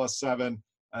Baltimore +7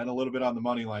 and a little bit on the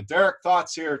money line. Derek,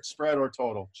 thoughts here, spread or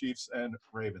total? Chiefs and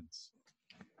Ravens.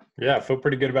 Yeah, I feel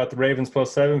pretty good about the Ravens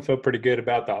 +7. Feel pretty good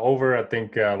about the over. I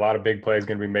think a lot of big plays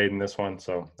going to be made in this one,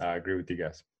 so I agree with you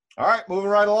guys. All right, moving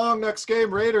right along. Next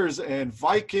game, Raiders and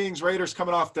Vikings. Raiders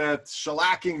coming off that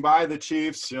shellacking by the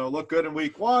Chiefs. Look good in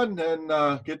week 1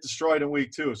 and get destroyed in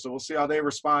week 2. So we'll see how they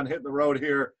respond hitting the road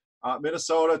here.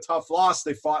 Minnesota, tough loss.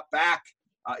 They fought back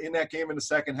in that game in the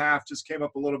second half. Just came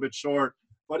up a little bit short,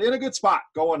 but in a good spot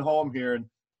going home here. And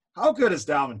how good has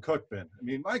Dalvin Cook been? I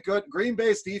mean, my good Green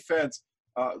Bay's defense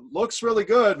looks really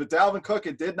good, but Dalvin Cook,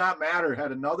 it did not matter.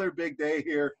 Had another big day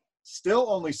here. Still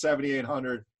only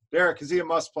 7,800. Derek, is he a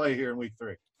must-play here in week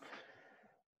 3?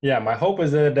 Yeah, my hope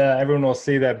is that everyone will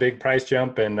see that big price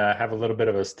jump and have a little bit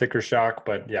of a sticker shock.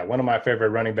 But, yeah, one of my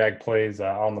favorite running back plays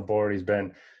on the board. He's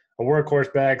been a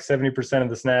workhorse back, 70% of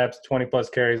the snaps, 20-plus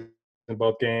carries in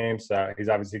both games. He's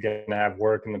obviously going to have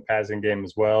work in the passing game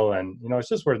as well. And, it's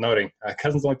just worth noting,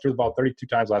 Cousins only threw the ball 32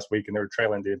 times last week, and they were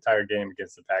trailing the entire game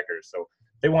against the Packers. So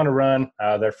they want to run.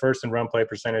 Their first in run play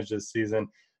percentage this season.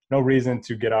 No reason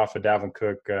to get off of Dalvin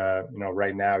Cook,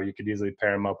 right now. You could easily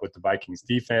pair him up with the Vikings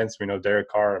defense. We know Derek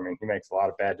Carr, he makes a lot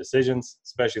of bad decisions,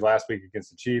 especially last week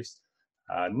against the Chiefs.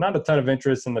 Not a ton of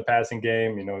interest in the passing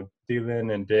game.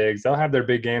 Thielen and Diggs, they'll have their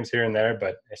big games here and there,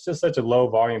 but it's just such a low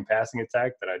volume passing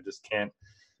attack that I just can't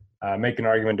make an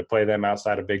argument to play them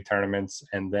outside of big tournaments.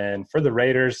 And then for the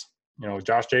Raiders,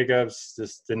 Josh Jacobs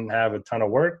just didn't have a ton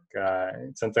of work.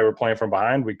 Since they were playing from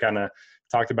behind, we kind of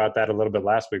talked about that a little bit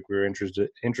last week. We were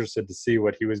interested to see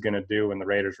what he was going to do when the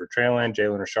Raiders were trailing.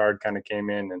 Jalen Richard kind of came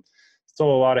in and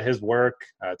stole a lot of his work.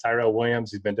 Tyrell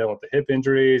Williams, he's been dealing with the hip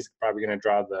injuries, probably going to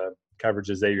draw the coverage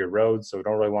of Xavier Rhodes, so we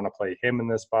don't really want to play him in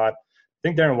this spot. I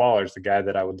think Darren Waller is the guy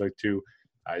that I would look to.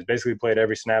 He's basically played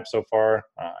every snap so far.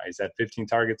 He's had 15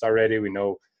 targets already. We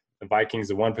know the Vikings,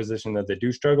 the one position that they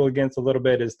do struggle against a little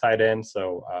bit is tight end.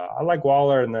 So I like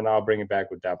Waller, and then I'll bring it back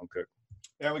with Dalvin Cook.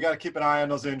 Yeah, we got to keep an eye on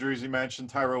those injuries you mentioned.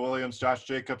 Tyrell Williams, Josh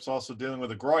Jacobs also dealing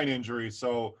with a groin injury.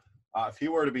 So if he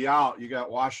were to be out, you got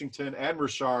Washington and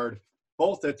Richard,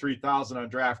 both at 3,000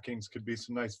 on DraftKings. Could be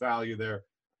some nice value there.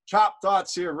 Chop,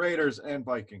 thoughts here, Raiders and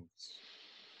Vikings.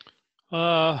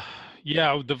 Yeah,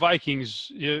 the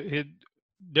Vikings.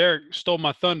 Derek stole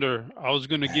my thunder. I was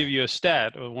going to give you a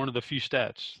stat, or one of the few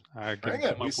stats I can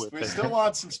come up with. We still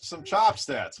want some Chop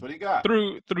stats. What do you got?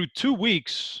 Through 2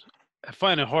 weeks, I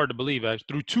find it hard to believe. Actually,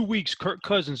 through 2 weeks, Kirk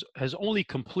Cousins has only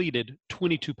completed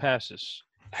 22 passes,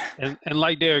 and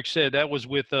like Derek said, that was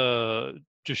with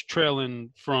just trailing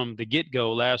from the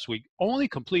get-go last week. Only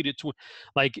completed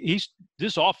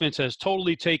this offense has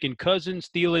totally taken Cousins,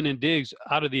 Thielen, and Diggs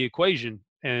out of the equation,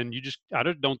 and I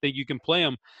don't think you can play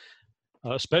them.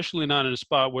 Especially not in a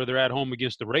spot where they're at home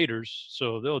against the Raiders.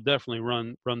 So they'll definitely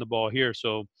run the ball here.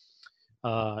 So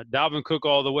Dalvin Cook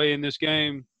all the way in this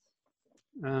game.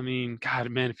 I mean, God,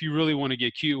 man, if you really want to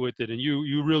get cute with it, and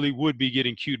you really would be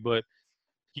getting cute, but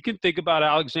you can think about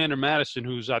Alexander Mattison,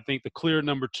 who's, I think, the clear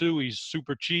number 2. He's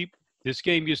super cheap. This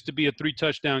game gets to be a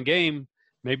 3-touchdown game.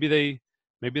 Maybe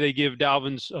they give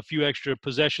Dalvin's a few extra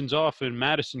possessions off, and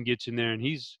Mattison gets in there, and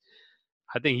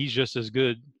I think he's just as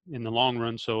good in the long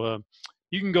run. So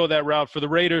you can go that route. For the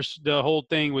Raiders, the whole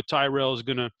thing with Tyrell is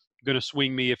gonna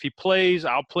swing me. If he plays,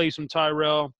 I'll play some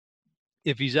Tyrell.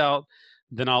 If he's out,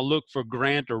 then I'll look for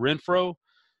Grant or Renfro.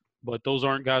 But those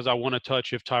aren't guys I want to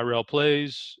touch if Tyrell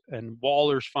plays. And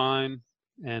Waller's fine.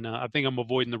 And I think I'm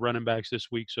avoiding the running backs this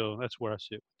week, so that's where I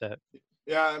sit with that.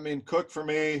 Yeah, I mean, Cook for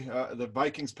me, the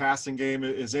Vikings passing game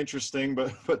is interesting,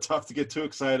 but tough to get too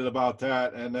excited about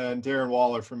that. And then Darren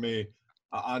Waller for me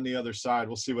on the other side.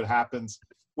 We'll see what happens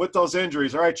with those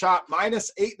injuries. All right, Chop,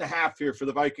 -8.5 here for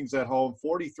the Vikings at home,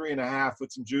 43.5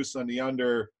 with some juice on the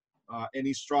under.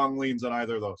 Any strong leans on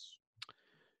either of those?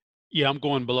 Yeah, I'm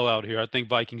going below out here. I think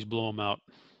Vikings blow them out.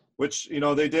 Which,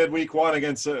 they did week 1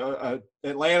 against a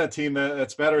Atlanta team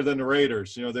that's better than the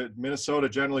Raiders. Minnesota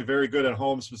generally very good at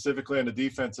home, specifically on the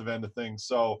defensive end of things.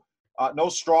 So no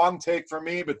strong take for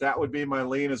me, but that would be my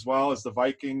lean as well as the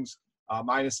Vikings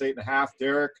 -8.5.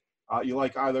 Derek, you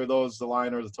like either of those, the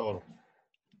line or the total?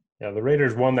 Yeah, the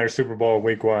Raiders won their Super Bowl in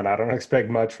week 1. I don't expect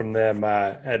much from them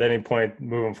at any point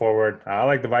moving forward. I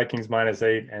like the Vikings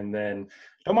 -8, and then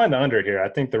don't mind the under here. I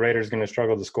think the Raiders are going to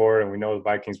struggle to score, and we know the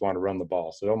Vikings want to run the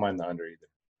ball, so don't mind the under either.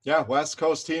 Yeah, West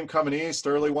Coast team coming east,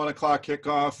 early 1 o'clock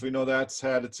kickoff. We know that's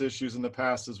had its issues in the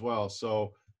past as well.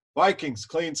 So Vikings,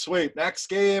 clean sweep. Next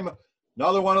game,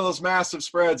 another one of those massive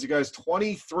spreads. You guys,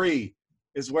 23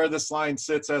 is where this line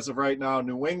sits as of right now.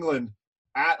 New England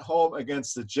at home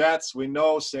against the Jets. We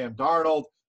know Sam Darnold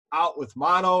out with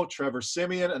mono. Trevor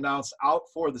Siemian announced out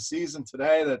for the season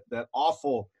today. That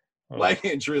awful leg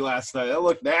injury last night. That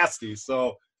looked nasty.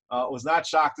 So was not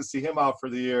shocked to see him out for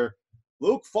the year.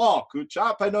 Luke Falk, who,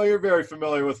 Chop, I know you're very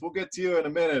familiar with. We'll get to you in a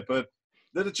minute. But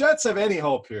do the Jets have any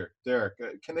hope here, Derek?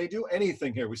 Can they do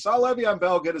anything here? We saw Le'Veon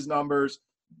Bell get his numbers.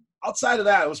 Outside of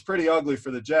that, it was pretty ugly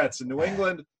for the Jets. In New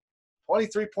England,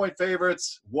 23-point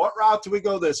favorites. What route do we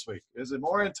go this week? Is it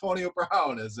more Antonio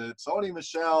Brown? Is it Sony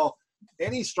Michel?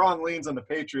 Any strong leans on the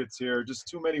Patriots here? Just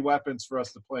too many weapons for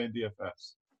us to play in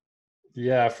DFS.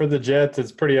 Yeah, for the Jets,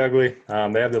 it's pretty ugly.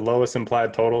 They have the lowest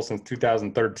implied total since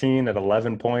 2013 at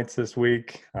 11 points this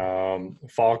week.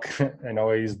 Falk, I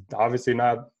know he's obviously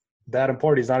not that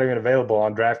important. He's not even available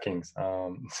on DraftKings.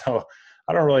 So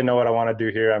I don't really know what I want to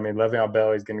do here. I mean, Le'Veon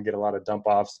Bell, he's going to get a lot of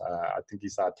dump-offs. I think he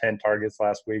saw 10 targets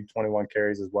last week, 21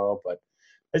 carries as well. But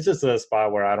it's just a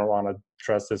spot where I don't want to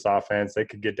trust this offense. They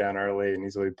could get down early and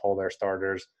easily pull their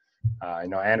starters.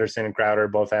 Anderson and Crowder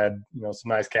both had, some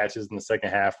nice catches in the second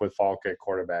half with Falk at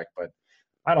quarterback. But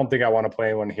I don't think I want to play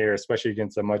anyone here, especially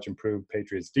against a much-improved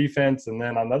Patriots defense. And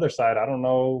then on the other side, I don't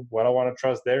know what I want to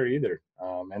trust there either.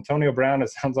 Antonio Brown, it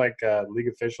sounds like league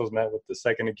officials met with the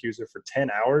second accuser for 10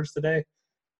 hours today.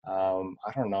 I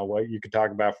don't know what you could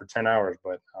talk about for 10 hours,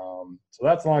 but so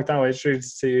that's a long time. I'm interested to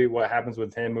see what happens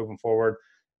with him moving forward.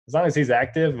 As long as he's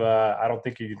active, I don't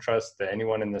think you can trust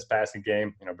anyone in this passing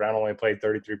game. Brown only played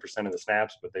 33% of the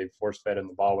snaps, but they force-fed him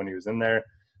the ball when he was in there.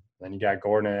 Then you got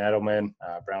Gordon and Edelman.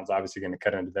 Brown's obviously going to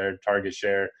cut into their target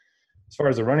share. As far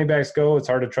as the running backs go, it's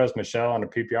hard to trust Michel on a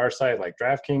PPR site like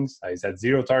DraftKings. He's had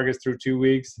 0 targets through 2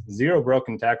 weeks, 0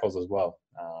 broken tackles as well.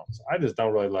 So I just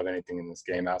don't really love anything in this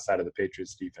game outside of the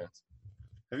Patriots defense.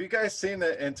 Have you guys seen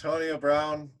the Antonio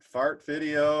Brown fart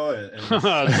video? And the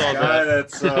guy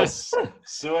that's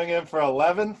suing him for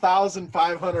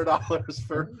 $11,500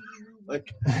 for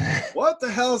what the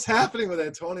hell is happening with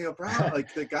Antonio Brown?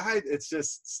 The guy, it's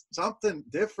just something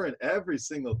different every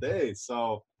single day.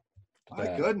 So my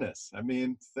goodness. I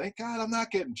mean, thank God I'm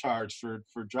not getting charged for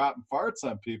dropping farts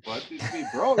on people. I'd just be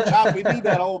broke. Chop, we need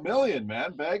that whole million,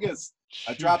 man. Vegas,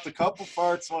 I dropped a couple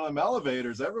farts on them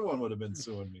elevators. Everyone would have been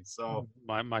suing me. So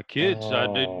my kids,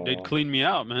 they'd clean me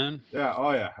out, man. Yeah.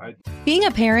 Oh yeah. Being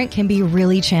a parent can be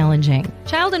really challenging.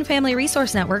 Child and Family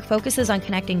Resource Network focuses on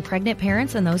connecting pregnant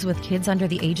parents and those with kids under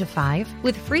the age of 5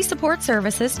 with free support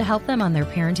services to help them on their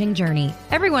parenting journey.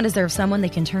 Everyone deserves someone they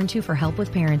can turn to for help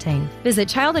with parenting. Visit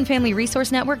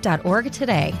childandfamilyresourcenetwork.org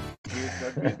today.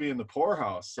 We'd be in the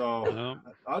poorhouse. So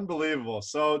unbelievable.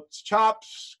 So Chop,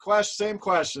 same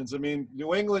questions. I mean,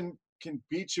 New England can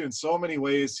beat you in so many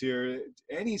ways here.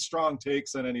 Any strong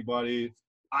takes on anybody?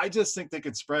 I just think they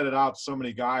could spread it out to so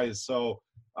many guys. So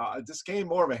this game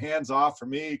more of a hands-off for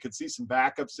me. You could see some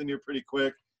backups in here pretty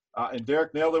quick. And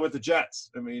Derek nailed it with the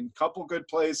Jets. I mean, couple good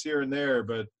plays here and there,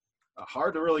 but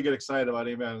hard to really get excited about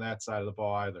anybody on that side of the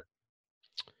ball either.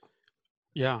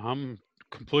 Yeah, I'm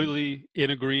completely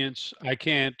in agreement. I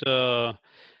can't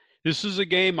this is a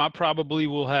game I probably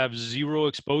will have 0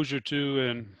 exposure to,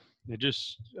 and I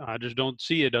just don't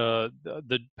see it.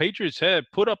 The Patriots had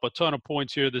put up a ton of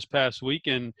points here this past week,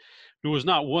 and there was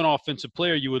not one offensive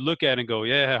player you would look at and go,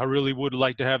 yeah, I really would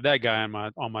like to have that guy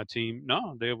on my team.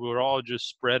 No, they were all just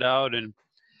spread out. And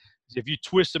if you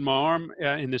twisted my arm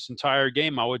in this entire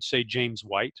game, I would say James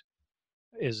White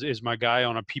is my guy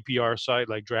on a PPR site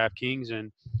like DraftKings.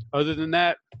 And other than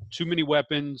that, too many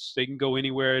weapons. They can go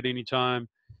anywhere at any time,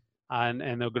 and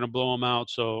they're going to blow them out.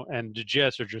 So, and the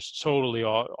Jets are just totally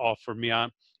off for me. I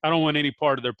don't want any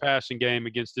part of their passing game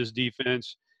against this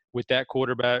defense with that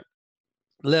quarterback.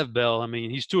 Lev Bell, I mean,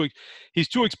 he's too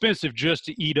expensive just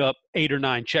to eat up 8 or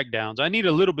 9 checkdowns. I need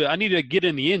to get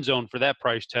in the end zone for that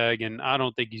price tag, and I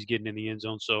don't think he's getting in the end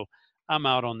zone. So I'm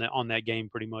out on that game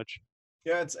pretty much.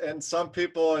 Yeah, and some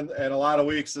people and a lot of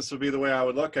weeks, this would be the way I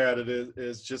would look at it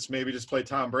is just maybe just play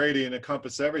Tom Brady and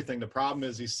encompass everything. The problem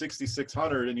is he's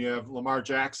 6,600 and you have Lamar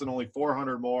Jackson only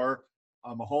 400 more,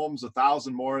 Mahomes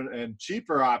 1,000 more, and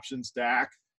cheaper options, Dak,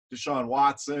 Deshaun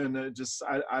Watson.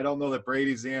 I don't know that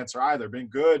Brady's the answer either. Been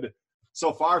good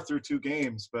so far through 2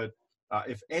 games, but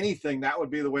if anything, that would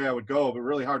be the way I would go, but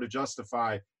really hard to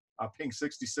justify paying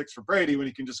 66 for Brady when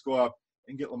you can just go up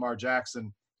and get Lamar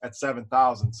Jackson at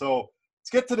 7,000. So let's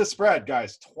get to the spread,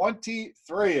 guys.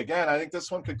 23. Again, I think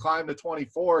this one could climb to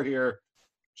 24 here.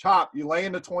 Chop, you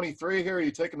laying the 23 here, or are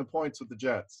you taking the points with the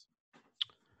Jets?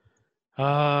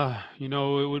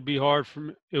 It would be hard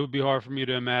for me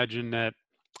to imagine that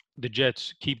the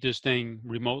Jets keep this thing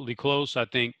remotely close. I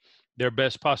think their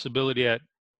best possibility at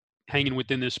hanging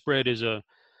within this spread is a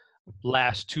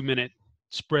last 2-minute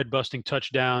spread busting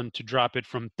touchdown to drop it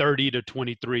from 30 to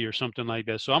 23 or something like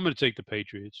that. So I'm going to take the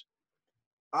Patriots.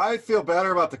 I feel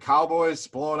better about the Cowboys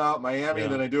blowing out Miami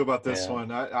than I do about this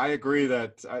one. I agree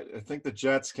that I think the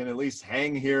Jets can at least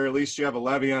hang here. At least you have a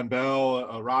Le'Veon Bell,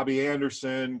 a Robbie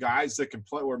Anderson, guys that can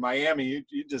play. Where Miami,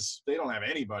 they don't have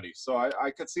anybody. So I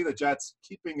could see the Jets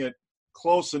keeping it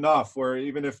close enough where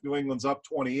even if New England's up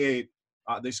 28,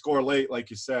 they score late, like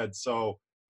you said. So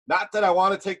not that I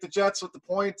want to take the Jets with the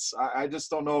points. I just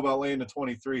don't know about laying the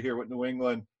 23 here with New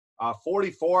England.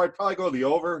 44, I'd probably go the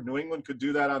over. New England could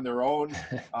do that on their own,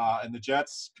 and the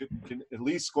Jets can at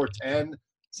least score 10,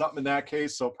 something in that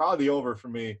case. So probably the over for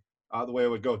me, the way it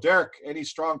would go. Derek, any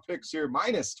strong picks here?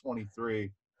 Minus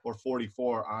 23 or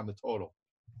 44 on the total.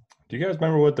 Do you guys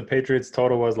remember what the Patriots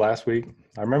total was last week?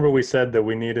 I remember we said that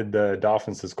we needed the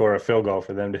Dolphins to score a field goal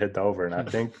for them to hit the over, and I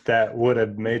think that would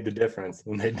have made the difference,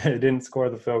 and they didn't score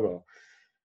the field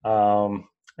goal.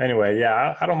 Anyway,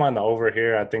 yeah, I don't mind the over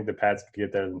here. I think the Pats could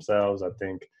get there themselves. I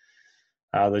think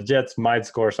the Jets might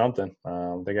score something.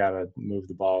 They got to move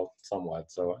the ball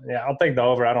somewhat. So, yeah, I'll take the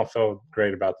over. I don't feel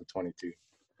great about the 22.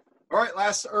 All right,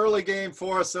 last early game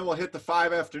for us. Then we'll hit the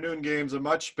 5 afternoon games, a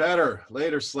much better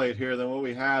later slate here than what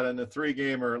we had in the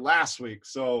 3-gamer last week.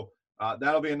 So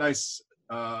that'll be a nice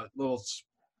little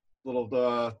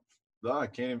I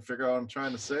can't even figure out what I'm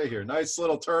trying to say here. Nice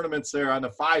little tournaments there on the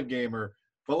 5-gamer.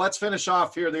 But let's finish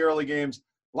off here the early games.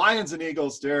 Lions and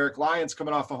Eagles, Derek. Lions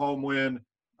coming off a home win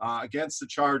against the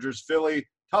Chargers. Philly,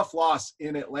 tough loss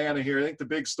in Atlanta here. I think the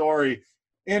big story,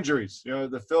 injuries.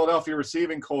 The Philadelphia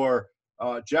receiving core,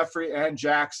 Jeffrey and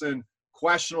Jackson,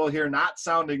 questionable here, not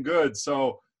sounding good.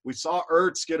 So we saw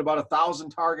Ertz get about 1,000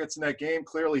 targets in that game.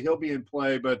 Clearly he'll be in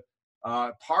play. But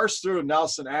parse through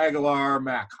Nelson Aguilar,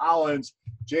 Matt Collins,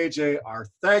 J.J.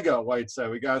 Arcega-Whiteside.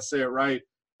 We got to say it right.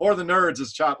 Or the nerds,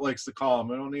 as Chop likes to call them.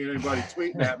 I don't need anybody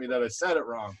tweeting at me that I said it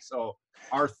wrong. So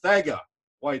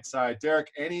Arcega-Whiteside.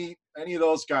 Derek, any of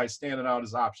those guys standing out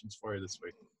as options for you this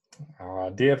week?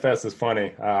 DFS is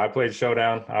funny. I played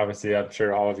Showdown. Obviously, I'm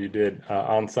sure all of you did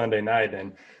on Sunday night.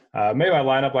 And made my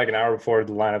lineup like an hour before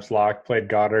the lineup's locked. Played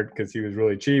Goddard because he was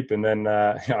really cheap. And then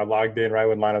I logged in right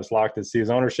when lineup's locked to see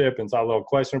his ownership and saw a little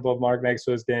questionable mark next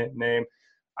to his name.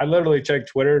 I literally checked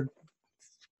Twitter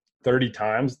 30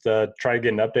 times to try to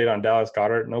get an update on Dallas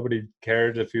Goedert. Nobody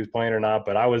cared if he was playing or not,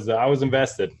 but I was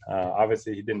invested.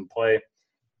 Obviously, he didn't play.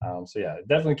 So, yeah,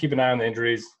 definitely keep an eye on the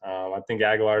injuries. I think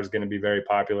Aguilar is going to be very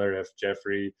popular if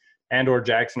Jeffrey and or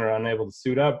Jackson are unable to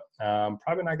suit up.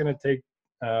 Probably not going to take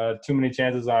too many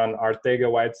chances on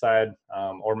Arcega-Whiteside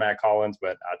or Matt Collins,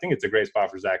 but I think it's a great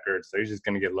spot for Zach Ertz. So he's just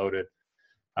going to get loaded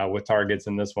with targets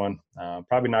in this one.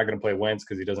 Probably not going to play Wentz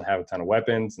because he doesn't have a ton of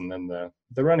weapons. And then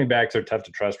the running backs are tough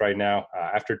to trust right now.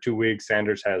 After 2 weeks,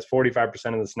 Sanders has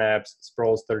 45% of the snaps,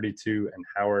 Sproles 32, and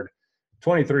Howard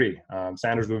 23.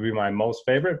 Sanders would be my most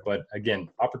favorite, but again,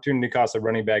 opportunity cost of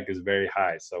running back is very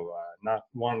high. So not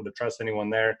wanting to trust anyone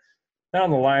there. Then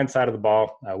on the Lions side of the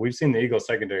ball, we've seen the Eagles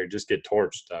secondary just get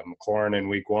torched. McLaurin in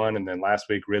week 1, and then last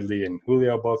week Ridley and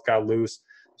Julio both got loose.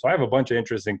 So I have a bunch of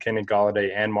interest in Kenny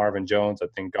Golladay and Marvin Jones. I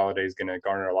think Golladay is going to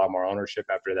garner a lot more ownership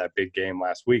after that big game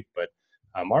last week. But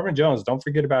Marvin Jones, don't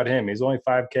forget about him. He's only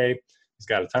 $5K. He's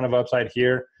got a ton of upside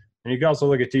here. And you can also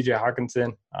look at TJ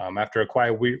Hawkinson. After a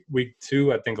quiet week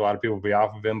 2, I think a lot of people will be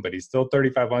off of him, but he's still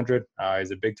 3,500. He's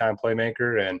a big-time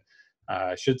playmaker and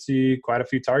should see quite a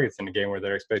few targets in a game where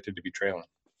they're expected to be trailing.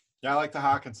 Yeah, I like the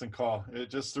Hawkinson call.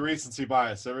 Just the recency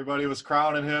bias. Everybody was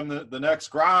crowning him the next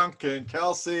Gronk and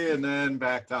Kelsey, and then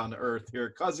back down to earth here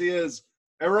because he is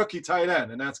a rookie tight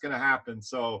end, and that's going to happen.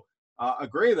 So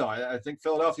agree, though. I think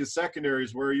Philadelphia's secondary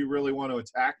is where you really want to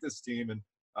attack this team, and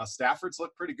Stafford's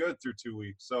looked pretty good through 2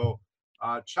 weeks. So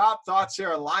Chop, thoughts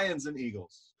here on Lions and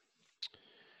Eagles?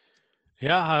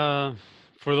 Yeah,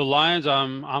 for the Lions,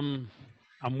 I'm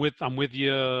with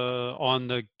you on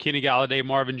the Kenny Golladay,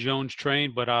 Marvin Jones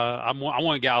train, but I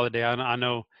want Golladay. I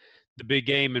know the big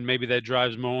game, and maybe that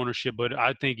drives more ownership, but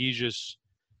I think he's just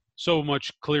so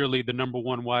much clearly the number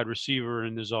 1 wide receiver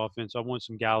in this offense. I want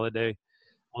some Golladay.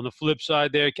 On the flip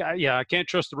side there, yeah, I can't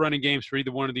trust the running games for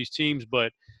either one of these teams,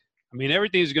 but, I mean,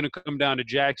 everything's going to come down to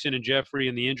Jackson and Jeffrey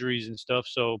and the injuries and stuff,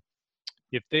 so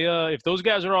if those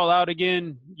guys are all out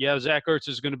again, yeah, Zach Ertz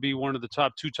is going to be one of the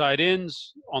top 2 tight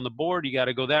ends on the board. You got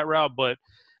to go that route. But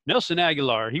Nelson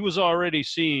Aguilar, he was already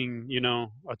seeing,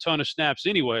 a ton of snaps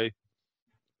anyway,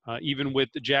 even with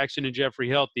Jackson and Jeffrey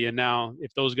healthy. And now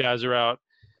if those guys are out,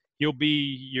 he'll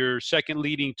be your second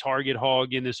leading target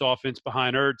hog in this offense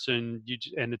behind Ertz, and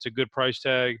it's a good price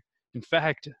tag. In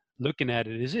fact, looking at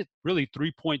it, is it really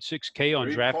 3.6K on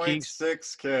DraftKings?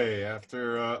 3.6K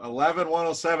after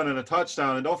 11-107 and a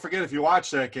touchdown. And don't forget, if you watch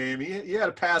that game, he had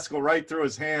a pass go right through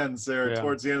his hands there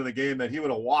towards the end of the game that he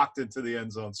would have walked into the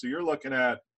end zone. So you're looking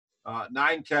at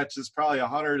 9 catches, probably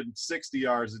 160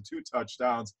 yards and 2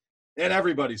 touchdowns, and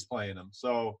everybody's playing him.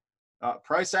 So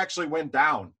price actually went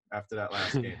down after that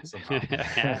last game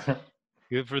somehow.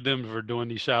 Good for them for doing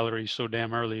these salaries so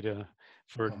damn early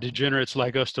for degenerates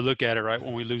like us to look at it right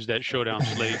when we lose that showdown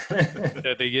slate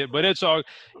that they get. But it's all,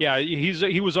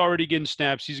 he was already getting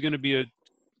snaps. He's going to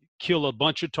kill a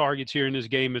bunch of targets here in this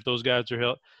game if those guys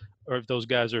are or if those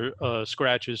guys are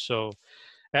scratches. So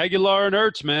Aguilar and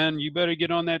Ertz, man, you better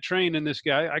get on that train in this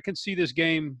guy. I can see this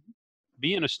game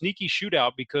being a sneaky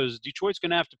shootout because Detroit's going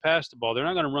to have to pass the ball. They're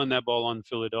not going to run that ball on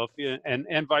Philadelphia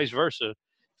and vice versa.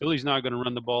 Philly's not going to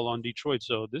run the ball on Detroit.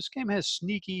 So this game has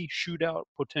sneaky shootout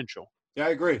potential. Yeah,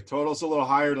 I agree. Total's a little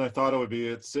higher than I thought it would be.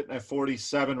 It's sitting at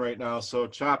 47 right now. So,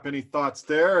 Chop, any thoughts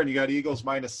there? And you got Eagles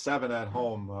 -7 at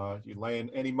home. You laying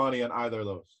any money on either of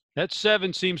those? That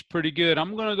 7 seems pretty good.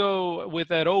 I'm going to go with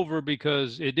that over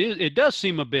because it does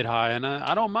seem a bit high, and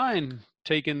I don't mind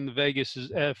taking Vegas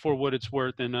for what it's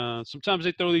worth. And sometimes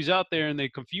they throw these out there and they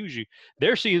confuse you.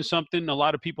 They're seeing something a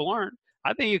lot of people aren't.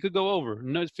 I think it could go over.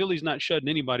 No, Philly's not shutting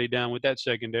anybody down with that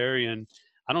secondary, and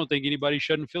I don't think anybody's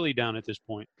shutting Philly down at this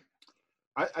point.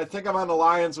 I think I'm on the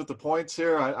Lions with the points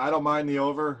here. I don't mind the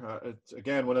over.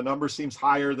 Again, when a number seems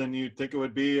higher than you think it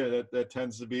would be, that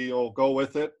tends to be, go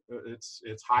with it.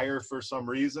 It's higher for some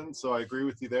reason, so I agree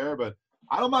with you there. But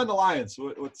I don't mind the Lions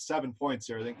with 7 points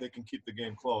here. I think they can keep the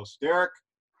game close. Derek,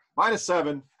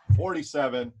 -7,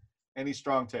 47. Any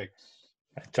strong takes?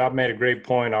 Chop made a great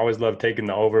point. I always love taking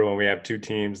the over when we have 2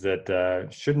 teams that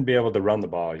shouldn't be able to run the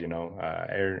ball.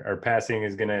 Our passing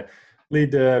is going to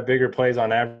lead to bigger plays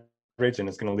on average, and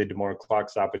it's going to lead to more clock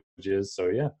stoppages. So,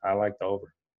 yeah, I like the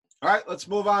over. All right, let's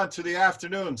move on to the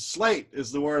afternoon. Slate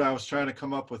is the word I was trying to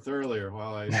come up with earlier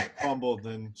while I fumbled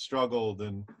and struggled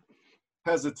and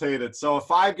hesitated. So a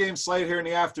 5-game slate here in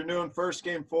the afternoon. First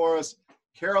game for us,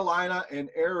 Carolina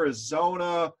and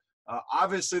Arizona.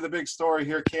 Obviously, the big story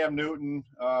here, Cam Newton,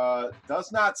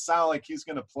 does not sound like he's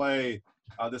going to play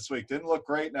this week. Didn't look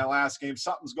great in that last game.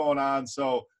 Something's going on.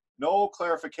 So no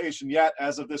clarification yet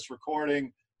as of this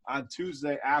recording on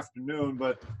Tuesday afternoon.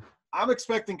 But I'm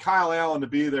expecting Kyle Allen to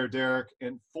be there, Derek,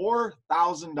 and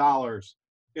 $4,000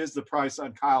 is the price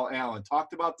on Kyle Allen.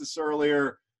 Talked about this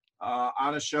earlier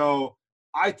on a show.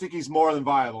 I think he's more than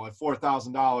viable at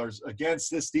 $4,000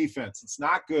 against this defense. It's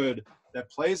not good.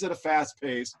 That plays at a fast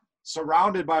pace,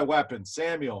 surrounded by weapons.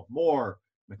 Samuel, Moore,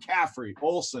 McCaffrey,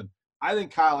 Olsen. I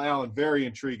think Kyle Allen, very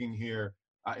intriguing here.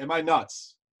 Am I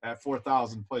nuts at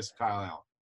 $4,000 place of Kyle Allen?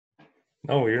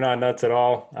 No, you're not nuts at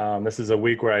all. This is a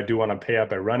week where I do want to pay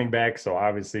up at running back. So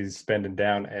obviously spending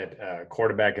down at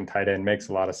quarterback and tight end makes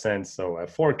a lot of sense. So at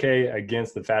 4K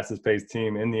against the fastest paced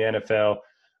team in the NFL,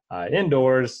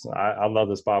 indoors, I love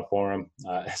the spot for him.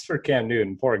 As for Cam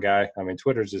Newton, poor guy. I mean,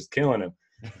 Twitter's just killing him.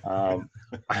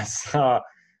 I saw,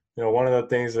 one of the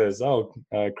things is,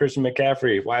 Christian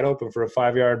McCaffrey wide open for a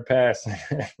 5-yard pass.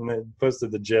 And then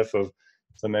posted the GIF of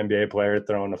some NBA player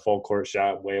throwing a full court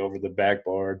shot way over the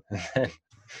backboard.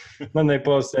 Then they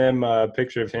post him a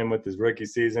picture of him with his rookie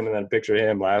season, and then a picture of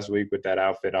him last week with that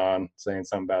outfit on, saying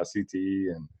something about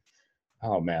CTE. And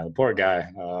oh man, the poor guy.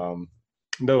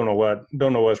 Don't know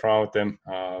what's wrong with him,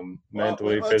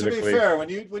 mentally, physically. To be fair,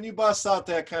 when you bust out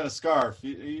that kind of scarf,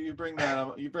 you bring that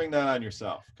on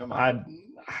yourself. Come on.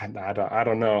 I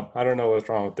don't know. I don't know what's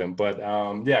wrong with him, but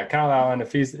Kyle Allen.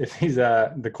 If he's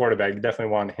the quarterback, you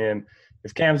definitely want him.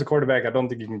 If Cam's the quarterback, I don't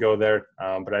think you can go there,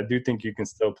 but I do think you can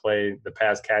still play the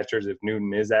pass catchers if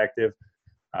Newton is active.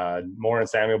 Moore and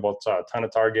Samuel both saw a ton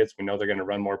of targets. We know they're going to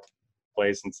run more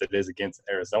plays since it is against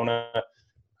Arizona.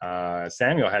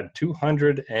 Samuel had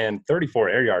 234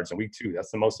 air yards in week 2. That's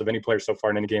the most of any player so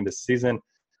far in any game this season.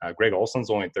 Greg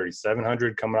Olson's only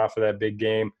 3,700 coming off of that big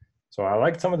game. So I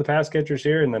like some of the pass catchers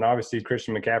here. And then obviously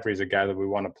Christian McCaffrey is a guy that we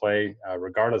want to play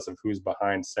regardless of who's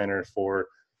behind center for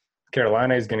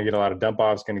Carolina. He's going to get a lot of dump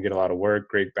offs, going to get a lot of work,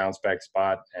 great bounce back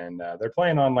spot. And they're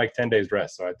playing on like 10 days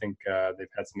rest. So I think they've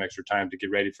had some extra time to get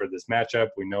ready for this matchup.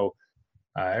 We know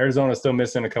Arizona's still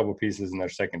missing a couple pieces in their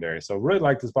secondary. So really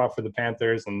like the spot for the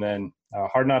Panthers. And then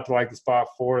hard not to like the spot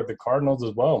for the Cardinals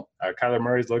as well. Kyler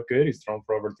Murray's looked good. He's thrown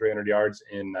for over 300 yards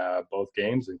in both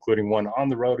games, including one on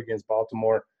the road against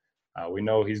Baltimore. We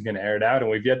know he's going to air it out, and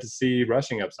we've yet to see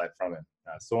rushing upside from him.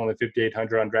 Still only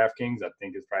 5,800 on DraftKings. I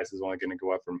think his price is only going to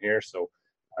go up from here. So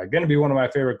going to be one of my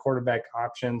favorite quarterback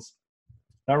options.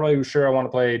 Not really sure I want to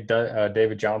play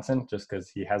David Johnson just because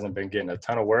he hasn't been getting a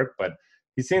ton of work, but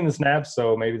he's seen the snaps,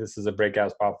 so maybe this is a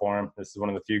breakout spot for him. This is one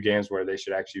of the few games where they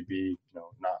should actually be,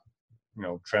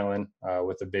 not, trailing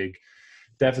with a big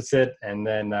deficit. And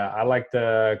then I like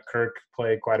the Kirk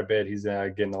play quite a bit. He's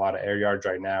getting a lot of air yards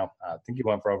right now. I think he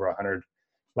went for over 100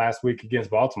 last week against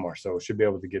Baltimore, so should be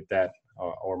able to get that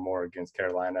or more against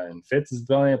Carolina. And Fitz is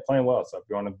playing well, so if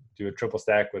you want to do a triple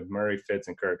stack with Murray, Fitz,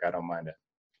 and Kirk, I don't mind it.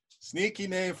 Sneaky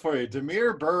name for you.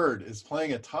 Damiere Byrd is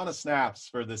playing a ton of snaps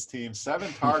for this team.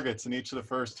 7 targets in each of the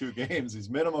first 2 games. He's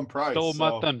minimum price. Stole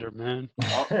my thunder, man.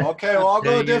 Okay, well I'll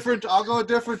go a different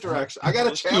direction. I got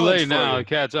a challenge. Too late for now. you. The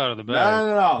cat's out of the bag.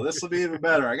 No. This will be even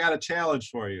better. I got a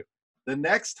challenge for you. The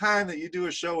next time that you do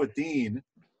a show with Dean,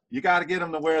 you got to get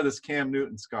him to wear this Cam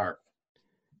Newton scarf.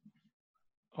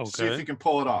 Okay. See if you can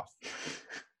pull it off.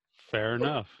 Fair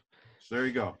enough. So there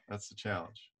you go. That's the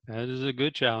challenge. That is a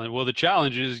good challenge. Well, the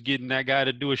challenge is getting that guy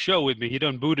to do a show with me. He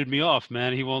done booted me off,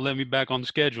 man. He won't let me back on the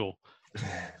schedule.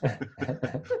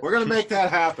 We're going to make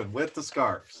that happen with the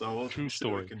scarf. So we'll True see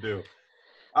what story. we can do.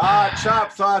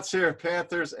 Chop thoughts here,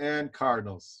 Panthers and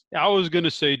Cardinals. I was going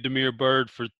to say Damiere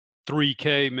Byrd for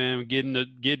 $3K, man,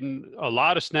 getting a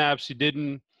lot of snaps.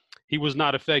 He was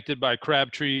not affected by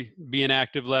Crabtree being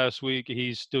active last week.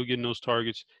 He's still getting those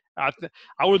targets. I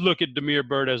would look at Damiere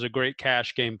Byrd as a great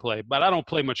cash game play, but I don't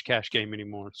play much cash game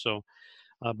anymore. So,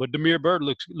 but Damiere Byrd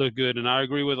look good, and I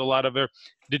agree with a lot of it.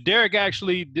 Did Derek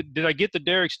actually? Did I get the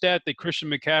Derek stat that Christian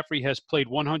McCaffrey has played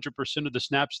 100% of the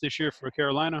snaps this year for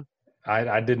Carolina?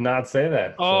 I did not say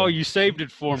that. Oh, you saved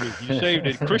it for me. You saved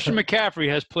it. Christian McCaffrey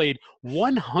has played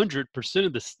 100%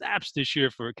 of the snaps this year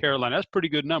for Carolina. That's a pretty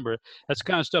good number. That's the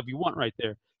kind of stuff you want right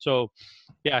there. So,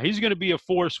 yeah, he's going to be a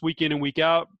force week in and week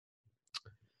out.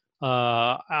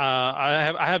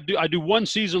 I do one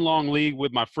season-long league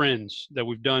with my friends that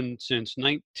we've done since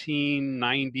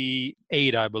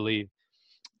 1998, I believe.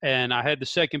 And I had the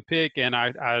second pick, and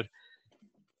I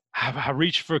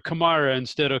reached for Kamara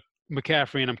instead of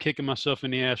McCaffrey, and I'm kicking myself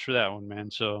in the ass for that one,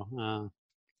 man. So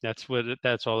that's what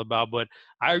that's all about. But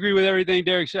I agree with everything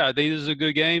Derek said. I think this is a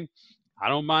good game. I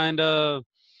don't mind the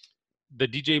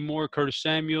DJ Moore, Curtis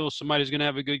Samuel. Somebody's going to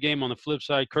have a good game. On the flip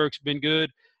side, Kirk's been good.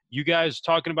 You guys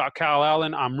talking about Kyle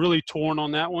Allen, I'm really torn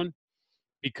on that one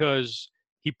because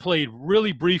he played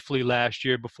really briefly last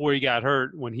year before he got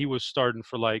hurt when he was starting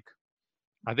for I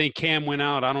think Cam went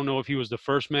out. I don't know if he was the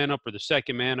first man up or the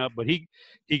second man up, but he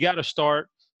got a start.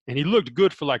 And he looked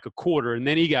good for a quarter, and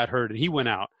then he got hurt, and he went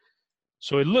out.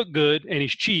 So it looked good, and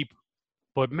he's cheap.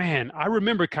 But, man, I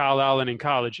remember Kyle Allen in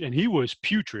college, and he was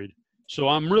putrid. So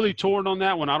I'm really torn on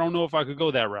that one. I don't know if I could go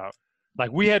that route.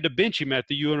 We had to bench him at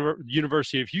the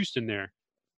University of Houston there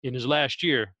in his last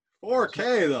year.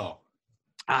 $4K, though.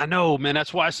 I know, man.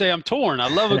 That's why I say I'm torn. I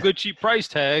love a good cheap price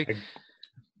tag.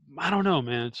 I don't know,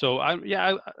 man. So, I'm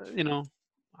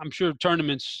sure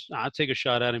tournaments, I'll take a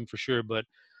shot at him for sure, but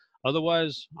 –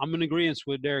 otherwise, I'm in agreement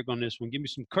with Derek on this one. Give me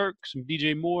some Kirk, some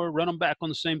DJ Moore, run them back on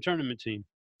the same tournament team.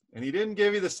 And he didn't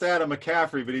give you the stat of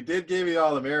McCaffrey, but he did give you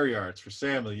all the air yards for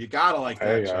Samuel. You got to like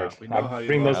that, Chop. We know how you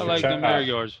bring those. I like them air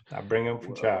yards. I bring them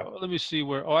from Chop. Let me see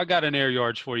where. Oh, I got an air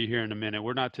yards for you here in a minute.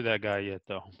 We're not to that guy yet,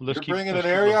 though. You're bringing an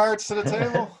air yards to the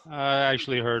table? I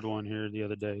actually heard one here the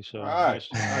other day. So all right,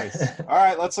 nice. All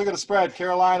right, let's look at the spread.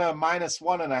 Carolina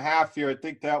 -1.5 here. I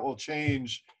think that will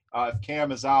change. If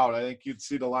Cam is out, I think you'd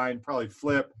see the line probably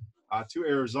flip to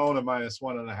Arizona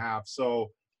 -1.5.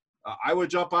 So I would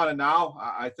jump on it now.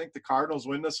 I think the Cardinals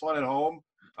win this one at home.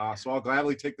 So I'll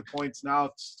gladly take the points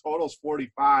now. Total's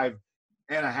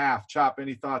 45.5. Chop,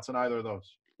 any thoughts on either of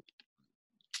those?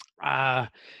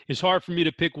 It's hard for me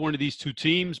to pick one of these two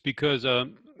teams because I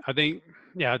think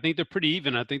they're pretty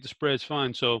even. I think the spread's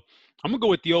fine. So I'm going to go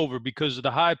with the over because of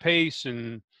the high pace,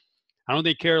 and I don't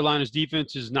think Carolina's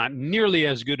defense is not nearly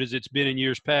as good as it's been in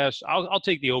years past. I'll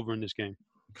take the over in this game.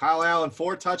 Kyle Allen,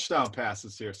 4 touchdown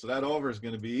passes here, so that over is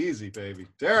going to be easy, baby.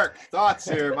 Derek, thoughts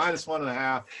here,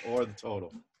 -1.5 or the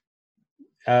total?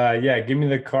 Give me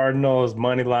the Cardinals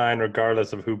money line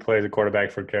regardless of who plays the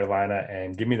quarterback for Carolina,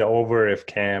 and give me the over if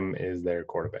Cam is their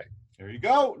quarterback. Here you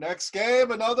go. Next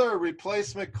game, another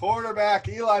replacement quarterback.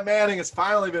 Eli Manning has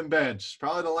finally been benched.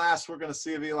 Probably the last we're going to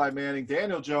see of Eli Manning.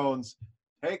 Daniel Jones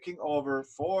taking over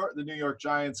for the New York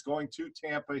Giants, going to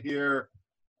Tampa here.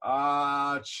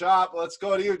 Chop, let's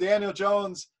go to you. Daniel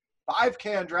Jones,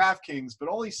 5K on DraftKings, but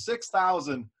only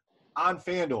 6,000 on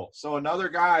FanDuel. So another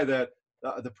guy that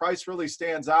the price really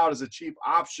stands out as a cheap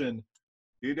option.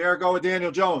 Do you dare go with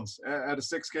Daniel Jones at a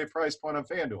 6K price point on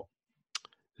FanDuel?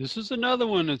 This is another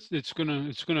one. It's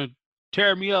gonna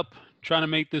tear me up trying to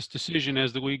make this decision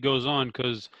as the week goes on,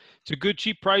 because it's a good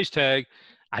cheap price tag.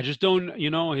 I just don't,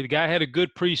 the guy had a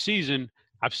good preseason.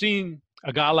 I've seen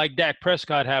a guy like Dak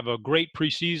Prescott have a great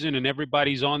preseason and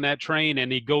everybody's on that train,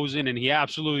 and he goes in and he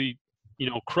absolutely,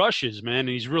 crushes, man, and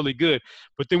he's really good.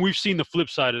 But then we've seen the flip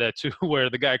side of that too, where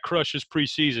the guy crushes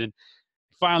preseason,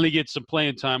 finally gets some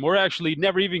playing time, or actually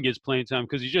never even gets playing time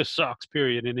because he just sucks,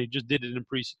 period, and he just did it in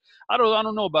preseason. I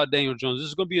don't know about Daniel Jones. This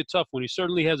is going to be a tough one. He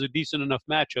certainly has a decent enough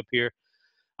matchup here.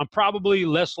 I'm probably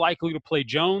less likely to play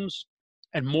Jones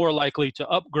and more likely to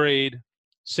upgrade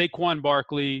Saquon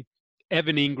Barkley,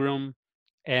 Evan Ingram,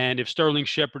 and if Sterling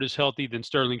Shepard is healthy, then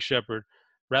Sterling Shepard.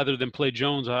 Rather than play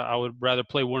Jones, I would rather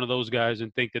play one of those guys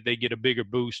and think that they get a bigger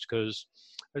boost, because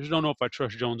I just don't know if I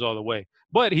trust Jones all the way.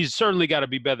 But he's certainly got to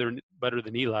be better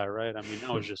than Eli, right? I mean,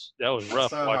 that was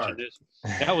rough watching this.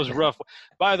 That was rough.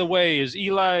 By the way, is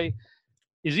Eli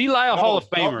a Hall of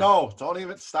Famer? No, don't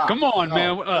even stop. Come on,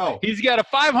 man. He's got a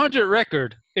 500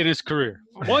 record in his career.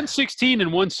 116 and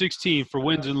 116 for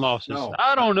wins and losses. No.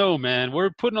 I don't know, man.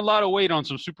 We're putting a lot of weight on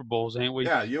some Super Bowls, ain't we?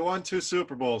 Yeah, you won 2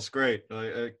 Super Bowls. Great.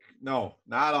 No,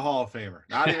 not a Hall of Famer.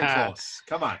 Not even close.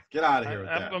 Come on, get out of here with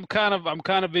that. I'm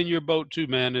kind of in your boat too,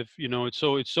 man. If it's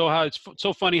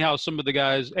so funny how some of the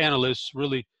guys, analysts,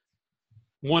 really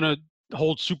want to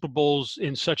hold Super Bowls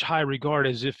in such high regard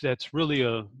as if that's really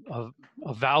a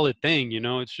valid thing.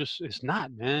 It's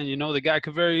not, man. The guy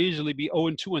could very easily be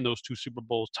 0-2 in those 2 Super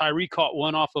Bowls. Tyree caught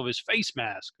one off of his face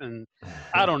mask, and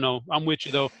I don't know. I'm with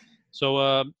you though.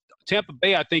 So Tampa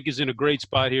Bay, I think, is in a great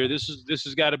spot here. This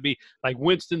has got to be, like,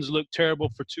 Winston's looked terrible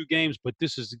for 2 games, but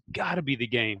this has got to be the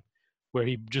game where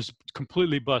he just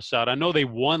completely busts out. I know they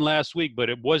won last week, but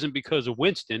it wasn't because of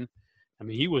Winston. I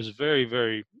mean, he was very,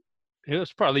 very – it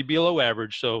was probably below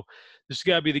average. So this has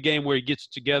got to be the game where he gets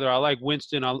it together. I like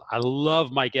Winston. I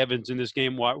love Mike Evans in this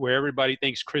game, where everybody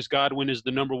thinks Chris Godwin is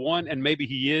the number one, and maybe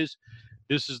he is.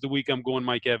 This is the week I'm going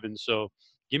Mike Evans. So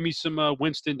give me some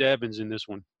Winston to Evans in this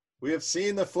one. We have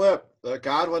seen the flip.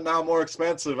 Godwin now more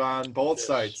expensive on both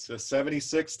sites.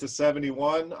 76 to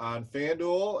 71 on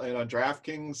FanDuel, and on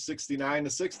DraftKings 69 to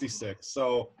 66.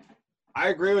 So I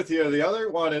agree with you. The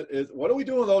other one is, what are we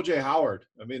doing with O.J. Howard?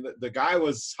 I mean, the guy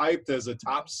was hyped as a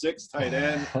top 6 tight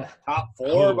end, top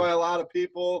 4 by a lot of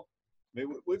people. I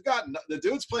mean, we've got – the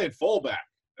dude's playing fullback.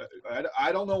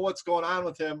 I don't know what's going on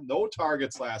with him. No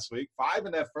targets last week, 5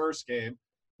 in that first game.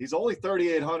 He's only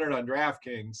 3,800 on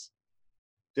DraftKings.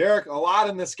 Derek, a lot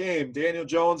in this game. Daniel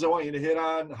Jones, I want you to hit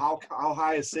on how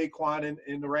high is Saquon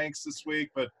in the ranks this week.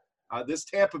 But this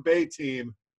Tampa Bay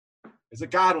team, is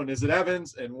it Godwin? Is it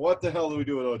Evans? And what the hell do we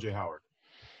do with O.J. Howard?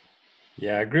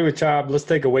 Yeah, I agree with Chop. Let's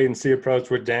take a wait-and-see approach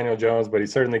with Daniel Jones, but he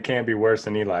certainly can't be worse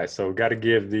than Eli. So got to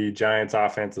give the Giants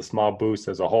offense a small boost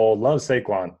as a whole. Love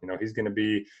Saquon. He's going to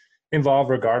be involved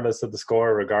regardless of the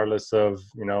score, regardless of,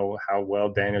 how well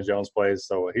Daniel Jones plays.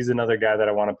 So he's another guy that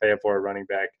I want to pay up for a running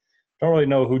back. Don't really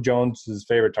know who Jones's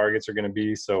favorite targets are going to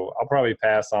be, so I'll probably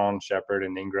pass on Shepard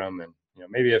and Ingram. And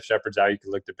maybe if Shepard's out, you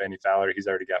could look to Benny Fowler. He's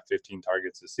already got 15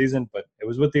 targets this season, but it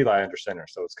was with Eli under center,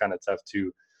 so it's kind of tough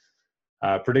to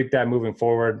predict that moving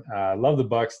forward. Love the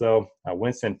Bucs though.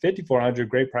 Winston 5,400,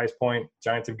 great price point.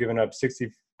 Giants have given up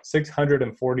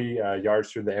 640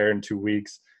 yards through the air in 2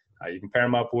 weeks. You can pair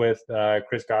him up with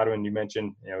Chris Godwin. You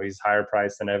mentioned, he's higher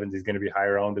priced than Evans. He's going to be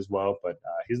higher owned as well, but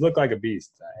he's looked like a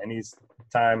beast.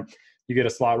 Anytime you get a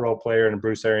slot role player in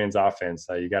Bruce Arians' offense,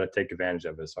 you got to take advantage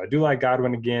of it. So I do like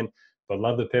Godwin again, but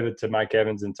love the pivot to Mike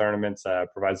Evans in tournaments.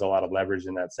 Provides a lot of leverage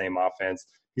in that same offense.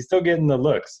 He's still getting the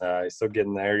looks. He's still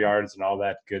getting the air yards and all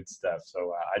that good stuff.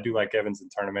 So I do like Evans in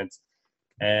tournaments.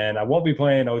 And I won't be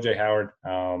playing O.J. Howard.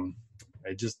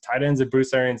 Just tight ends at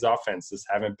Bruce Arians' offense just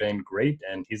haven't been great,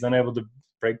 and he's unable to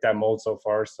break that mold so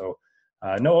far. So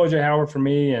no O.J. Howard for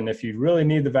me. And if you really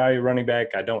need the value running back,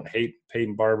 I don't hate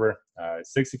Peyton Barber.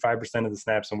 65% of the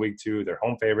snaps in week 2. They're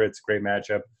home favorites. Great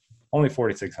matchup. Only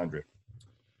 4,600.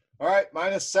 All right,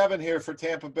 -7 here for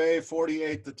Tampa Bay.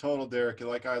 48 the total, Derek. You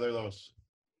like either of those?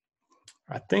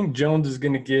 I think Jones is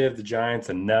going to give the Giants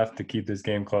enough to keep this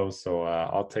game close, so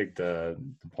I'll take the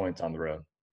points on the road.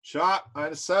 Shot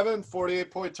 -7,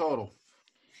 48-point total.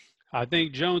 I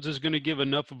think Jones is going to give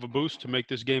enough of a boost to make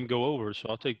this game go over, so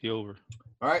I'll take the over.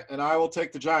 All right, and I will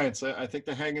take the Giants. I think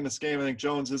they hang in this game. I think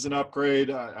Jones is an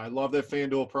upgrade. I love that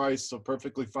FanDuel price, so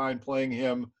perfectly fine playing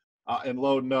him and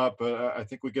loading up. But I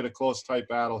think we get a close, tight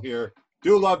battle here.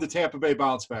 Do love the Tampa Bay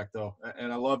bounce back, though,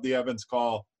 and I love the Evans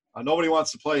call. Nobody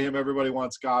wants to play him. Everybody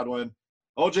wants Godwin.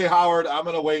 O.J. Howard, I'm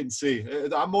going to wait and see.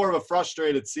 I'm more of a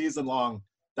frustrated season-long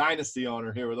dynasty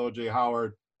owner here with O.J.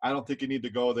 Howard. I don't think you need to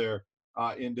go there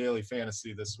in daily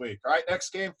fantasy this week. All right,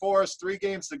 next game for us. 3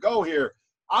 games to go here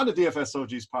on the DFS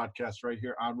OGs podcast right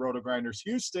here on Roto Grinders.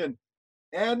 Houston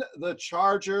and the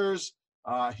Chargers.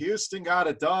 Houston got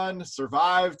it done,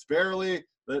 survived barely.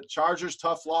 The Chargers'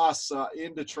 tough loss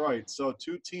in Detroit. So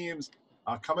 2 teams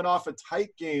coming off of tight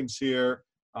games here.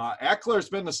 Eckler's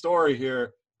been the story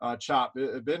here, Chop.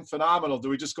 It's been phenomenal. Do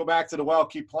we just go back to the well,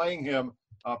 keep playing him?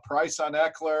 Price on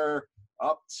Eckler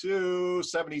up to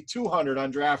 7,200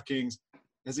 on DraftKings.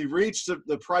 Has he reached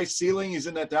the price ceiling? He's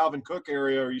in that Dalvin Cook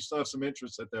area, or you still have some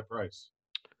interest at that price?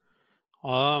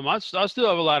 I still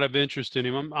have a lot of interest in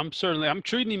him. I'm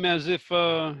treating him as if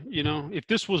if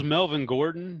this was Melvin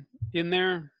Gordon in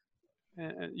there,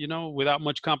 without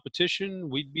much competition,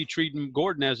 we'd be treating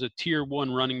Gordon as a tier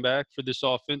 1 running back for this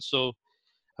offense. So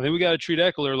I think we got to treat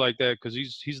Eckler like that because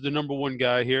he's the number 1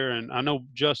 guy here. And I know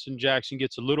Justin Jackson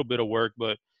gets a little bit of work,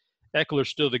 but Eckler's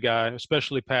still the guy,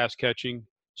 especially pass catching.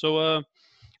 So I'm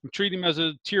treating him as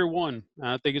a tier 1.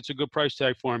 I think it's a good price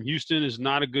tag for him. Houston is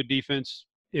not a good defense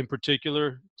in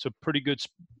particular. It's a pretty good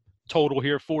total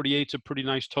here. 48's a pretty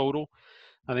nice total.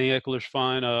 I think Eckler's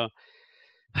fine.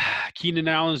 Keenan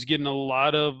Allen's getting a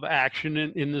lot of action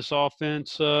in this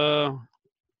offense. Hunter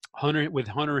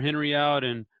Henry out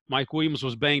and Mike Williams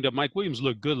was banged up. Mike Williams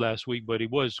looked good last week, but he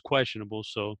was questionable.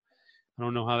 So I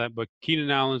don't know how that – but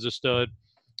Keenan Allen's a stud.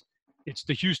 It's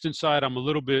the Houston side I'm a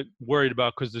little bit worried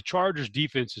about because the Chargers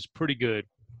defense is pretty good.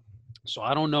 So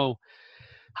I don't know.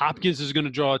 Hopkins is going to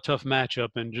draw a tough matchup,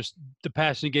 and just the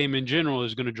passing game in general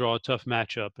is going to draw a tough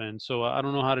matchup. And so I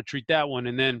don't know how to treat that one.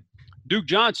 And then Duke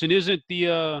Johnson isn't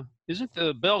the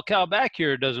bell cow back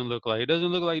here. It doesn't look like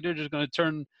they're just going to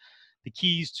turn the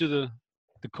keys to the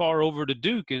car over to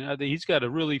Duke. And I think he's got to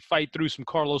really fight through some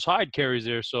Carlos Hyde carries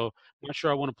there. So I'm not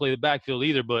sure I want to play the backfield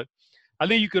either, but I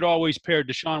think you could always pair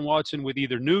Deshaun Watson with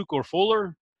either Nuke or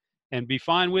Fuller and be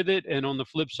fine with it. And on the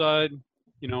flip side,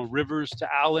 Rivers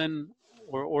to Allen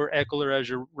or Eckler as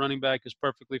your running back is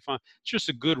perfectly fine. It's just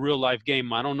a good real-life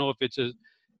game. I don't know if it's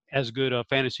as good a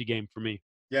fantasy game for me.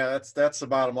 Yeah, that's the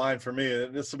bottom line for me.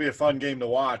 This will be a fun game to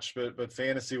watch, but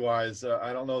fantasy-wise,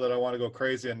 I don't know that I want to go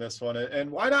crazy on this one.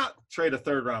 And why not trade a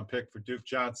third-round pick for Duke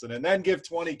Johnson and then give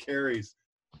 20 carries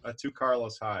to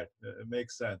Carlos Hyde? It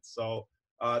makes sense. So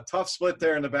tough split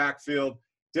there in the backfield.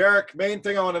 Derek, main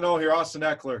thing I want to know here, Austin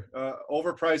Eckler,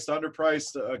 overpriced,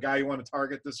 underpriced, a guy you want to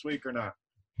target this week or not?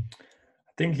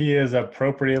 I think he is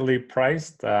appropriately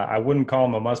priced. I wouldn't call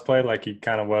him a must play like he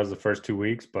kind of was the first 2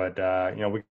 weeks, but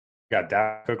we got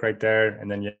Dalvin Cook right there,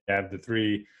 and then you have the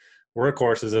 3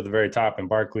 workhorses at the very top in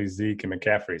Barkley, Zeke, and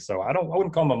McCaffrey. So I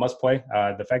wouldn't call him a must play.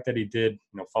 The fact that he did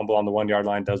fumble on the 1-yard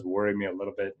line does worry me a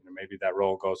little bit. Maybe that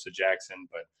role goes to Jackson,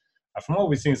 but from what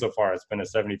we've seen so far, it's been a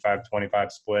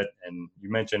 75-25 split, and you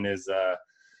mentioned his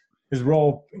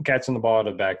role catching the ball out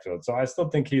of the backfield. So I still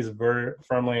think he's very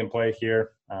firmly in play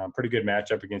here. Pretty good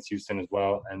matchup against Houston as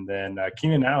well. And then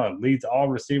Keenan Allen leads all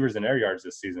receivers in air yards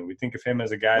this season. We think of him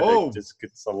as a guy that just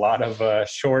gets a lot of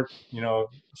short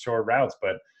routes,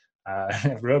 but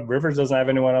Rivers doesn't have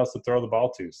anyone else to throw the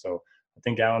ball to. So I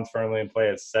think Allen's firmly in play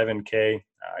at $7K.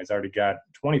 He's already got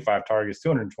 25 targets,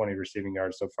 220 receiving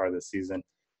yards so far this season.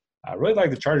 I really like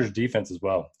the Chargers defense as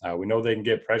well. We know they can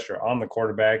get pressure on the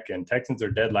quarterback, and Texans are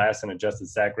dead last in adjusted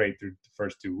sack rate through the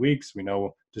first 2 weeks. We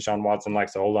know Deshaun Watson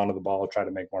likes to hold on to the ball, try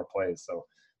to make more plays. So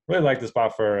really like the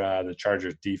spot for the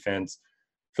Chargers defense.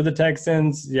 For the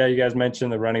Texans, yeah, you guys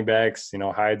mentioned the running backs.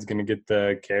 Hyde's going to get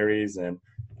the carries, and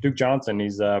Duke Johnson,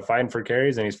 he's fighting for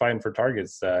carries and he's fighting for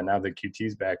targets now that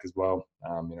QT's back as well.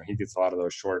 He gets a lot of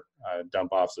those short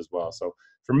dump offs as well. So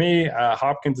for me,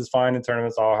 Hopkins is fine in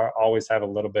tournaments. I'll always have a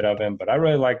little bit of him, but I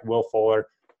really like Will Fuller.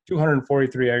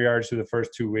 243 air yards through the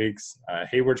first 2 weeks.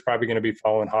 Hayward's probably going to be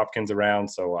following Hopkins around,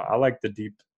 so I like the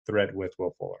deep threat with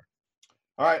Will Fuller.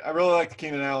 All right, I really like the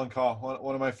Keenan Allen call.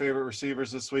 One of my favorite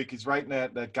receivers this week. He's right in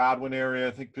that Godwin area.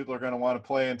 I think people are going to want to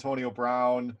play Antonio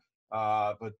Brown,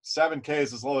 but $7K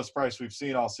is his lowest price we've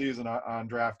seen all season on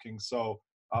DraftKings, so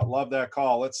love that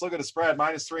call. Let's look at the spread,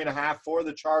 -3.5 for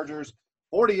the Chargers.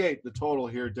 48 the total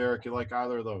here, Derek. You like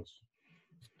either of those?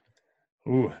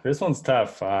 Ooh, this one's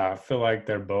tough. I feel like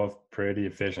they're both pretty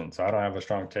efficient, so I don't have a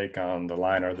strong take on the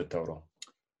line or the total.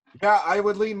 Yeah, I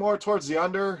would lean more towards the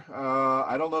under.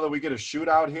 I don't know that we get a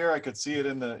shootout here. I could see it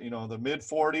in the the mid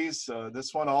 40s.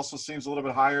 This one also seems a little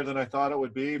bit higher than I thought it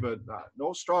would be, but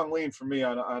no strong lean for me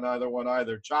on either one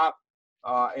either. Chop,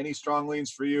 any strong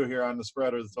leans for you here on the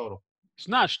spread or the total? It's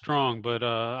not strong, but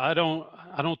I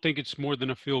don't think it's more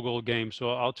than a field goal game. So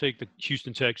I'll take the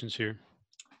Houston Texans here.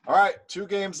 All right, 2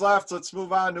 games left. Let's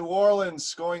move on. New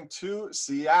Orleans going to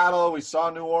Seattle. We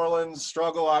saw New Orleans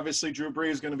struggle. Obviously, Drew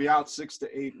Brees is going to be out 6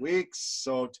 to 8 weeks.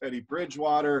 So Teddy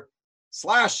Bridgewater /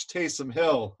 Taysom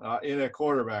Hill in at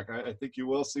quarterback. I think you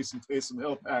will see some Taysom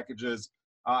Hill packages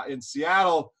in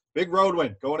Seattle. Big road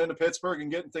win going into Pittsburgh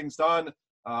and getting things done.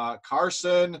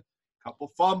 Carson,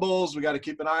 couple fumbles. We got to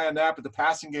keep an eye on that, but the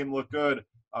passing game looked good.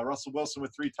 Russell Wilson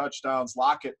with 3 touchdowns.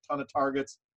 Lockett, ton of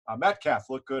targets. Metcalf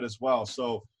looked good as well.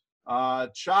 So,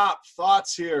 Chop,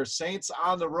 thoughts here. Saints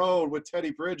on the road with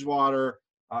Teddy Bridgewater.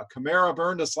 Kamara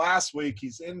burned us last week.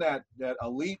 He's in that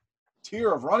elite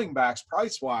tier of running backs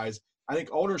price-wise. I think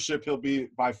ownership, he'll be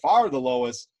by far the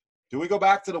lowest. Do we go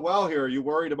back to the well here? Are you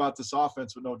worried about this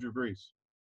offense with no Drew Brees?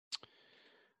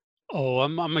 Oh,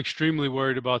 I'm extremely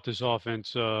worried about this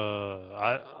offense.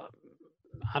 I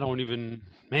don't even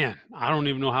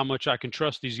know how much I can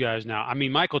trust these guys now. I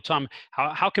mean, Michael Thomas,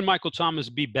 how can Michael Thomas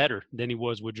be better than he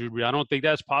was with Drew Brees? I don't think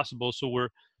that's possible. So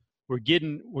we're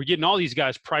getting all these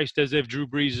guys priced as if Drew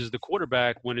Brees is the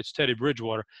quarterback when it's Teddy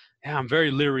Bridgewater. Yeah, I'm very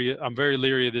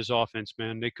leery of this offense,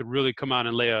 man. They could really come out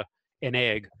and lay an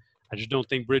egg. I just don't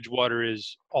think Bridgewater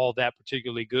is all that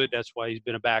particularly good. That's why he's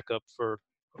been a backup for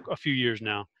a few years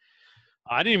now.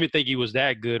 I didn't even think he was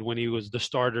that good when he was the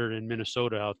starter in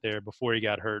Minnesota out there before he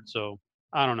got hurt. So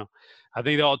I don't know. I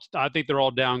think they're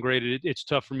all downgraded. It's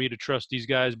tough for me to trust these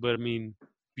guys, but I mean, if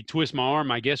you twist my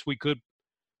arm, I guess we could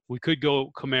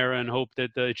go Kamara and hope that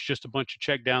it's just a bunch of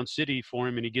check down city for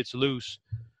him and he gets loose.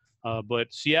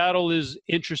 But Seattle is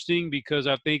interesting because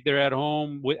I think they're at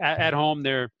home. At home,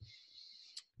 they're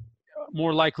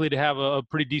more likely to have a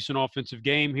pretty decent offensive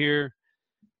game here.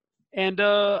 And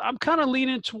I'm kind of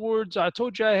leaning towards. I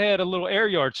told you I had a little air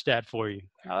yard stat for you.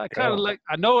 I kind of like.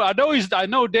 I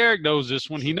know Derek knows this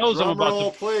one. He knows I'm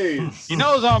about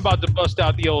to bust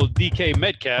out the old DK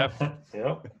Metcalf.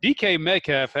 Yep. DK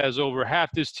Metcalf has over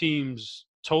half this team's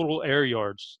total air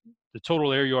yards. The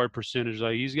total air yard percentage.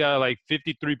 Like he's got like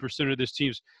 53% of this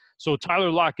team's. So Tyler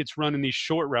Lockett's running these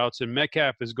short routes, and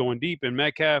Metcalf is going deep. And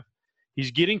Metcalf,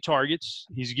 he's getting targets.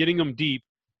 He's getting them deep.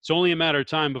 It's only a matter of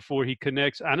time before he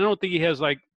connects. I don't think he has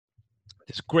like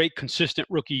this great consistent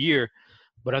rookie year,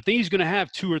 but I think he's going to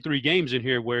have 2 or 3 games in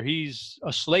here where he's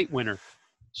a slate winner.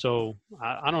 So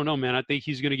I don't know, man. I think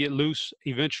he's going to get loose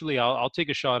eventually. I'll take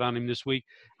a shot on him this week.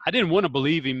 I didn't want to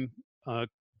believe him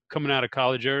coming out of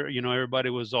college. You know,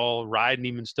 everybody was all riding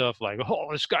him and stuff like,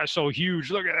 oh, this guy's so huge.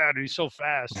 Look at that. He's so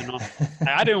fast. You know,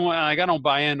 I don't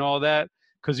buy into all that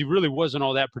because he really wasn't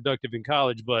all that productive in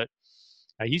college, but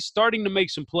he's starting to make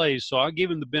some plays, so I'll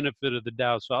give him the benefit of the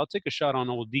doubt. So I'll take a shot on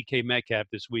old DK Metcalf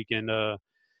this weekend.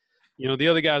 You know, the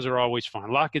other guys are always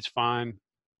fine. Lockett's fine.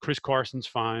 Chris Carson's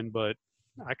fine, but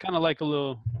I kind of like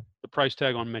the price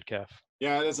tag on Metcalf.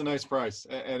 Yeah, it is a nice price,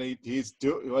 and he's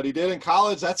what he did in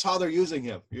college. That's how they're using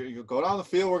him. You go down the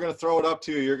field, we're going to throw it up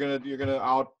to you. You're gonna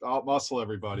out muscle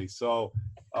everybody. So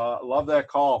love that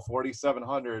call,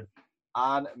 4,700.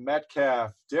 On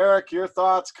Metcalf. Derek, your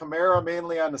thoughts? Kamara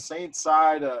mainly on the Saints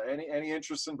side. Any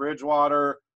interest in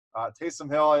Bridgewater?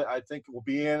 Taysom Hill, I think, will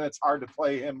be in. It's hard to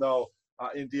play him, though,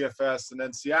 in DFS. And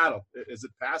then Seattle. Is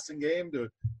it passing game? Do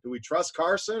we trust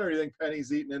Carson, or do you think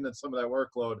Penny's eating into some of that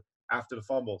workload after the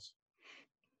fumbles?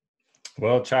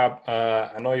 Well, Chop,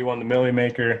 I know you won the Millie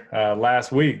Maker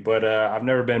last week, but I've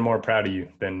never been more proud of you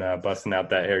than busting out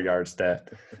that air yard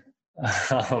stat.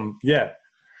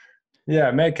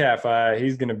 Yeah, Metcalf,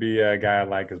 he's going to be a guy I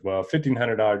like as well.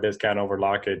 $1,500 discount over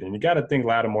Lockett. And you got to think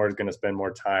Lattimore is going to spend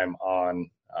more time on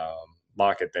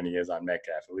Lockett than he is on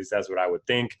Metcalf. At least that's what I would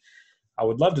think. I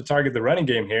would love to target the running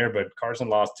game here, but Carson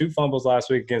lost 2 fumbles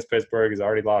last week against Pittsburgh. He's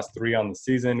already lost 3 on the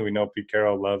season. We know Pete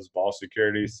Carroll loves ball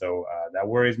security, so that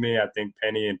worries me. I think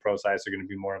Penny and Procise are going to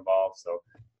be more involved. So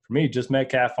for me, just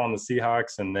Metcalf on the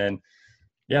Seahawks, and then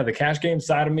yeah, the cash game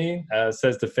side of me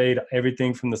says to fade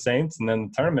everything from the Saints, and then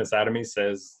the tournament side of me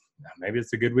says maybe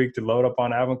it's a good week to load up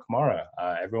on Alvin Kamara.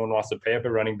 Everyone wants to pay up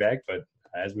at running back, but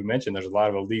as we mentioned, there's a lot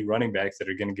of elite running backs that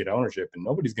are going to get ownership, and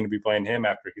nobody's going to be playing him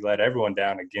after he let everyone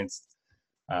down against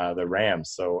the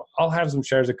Rams. So I'll have some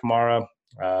shares of Kamara,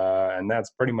 and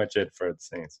that's pretty much it for the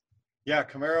Saints. Yeah,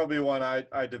 Kamara will be one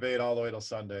I debate all the way till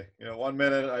Sunday. You know, 1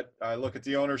 minute I look at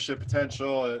the ownership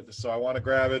potential, so I want to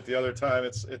grab it. The other time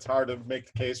it's hard to make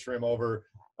the case for him over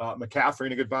McCaffrey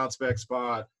in a good bounce back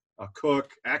spot,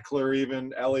 Cook, Eckler,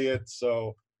 even Elliott.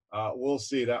 So we'll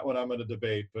see. That one I'm going to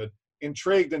debate, but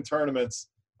intrigued in tournaments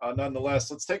nonetheless.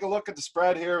 Let's take a look at the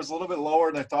spread here. It's a little bit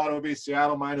lower than I thought it would be.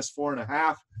 Seattle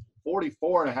 -4.5,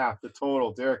 44.5 the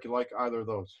total. Derek, you like either of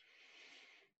those?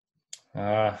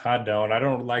 I don't. I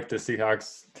don't like the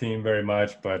Seahawks team very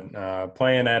much, but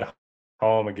playing at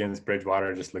home against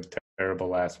Bridgewater just looked terrible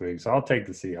last week. So I'll take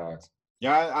the Seahawks.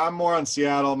 Yeah, I'm more on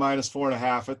Seattle,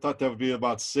 -4.5. I thought that would be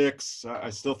about 6. I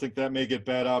still think that may get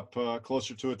bet up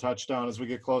closer to a touchdown as we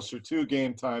get closer to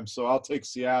game time. So I'll take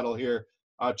Seattle here.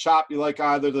 Chop, you like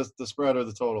either the spread or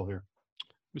the total here?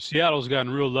 Seattle's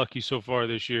gotten real lucky so far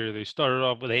this year. They started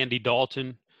off with Andy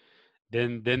Dalton.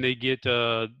 Then they get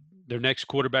their next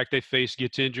quarterback they face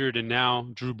gets injured, and now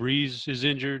Drew Brees is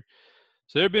injured.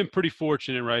 So they've been pretty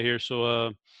fortunate right here.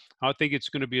 So I think it's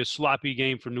going to be a sloppy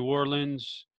game for New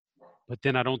Orleans. But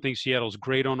then I don't think Seattle's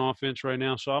great on offense right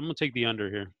now. So I'm going to take the under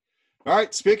here. All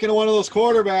right, speaking of one of those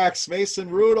quarterbacks, Mason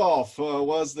Rudolph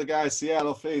was the guy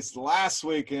Seattle faced last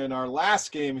week in our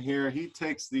last game here. He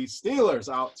takes the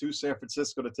Steelers out to San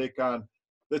Francisco to take on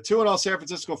the 2-0 San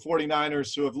Francisco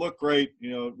 49ers, who have looked great,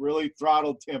 really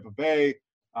throttled Tampa Bay.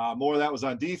 More of that was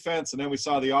on defense, and then we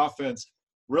saw the offense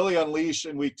really unleash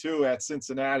in week 2 at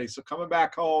Cincinnati. So coming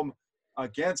back home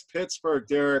against Pittsburgh,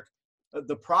 Derek,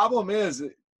 the problem is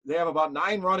they have about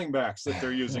 9 running backs that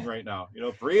they're using right now.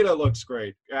 Breida looks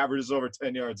great, averages over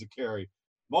 10 yards a carry.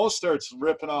 Mostert's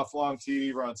ripping off long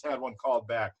TD runs, had one called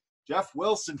back. Jeff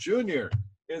Wilson Jr.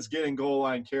 is getting goal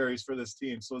line carries for this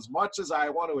team. So as much as I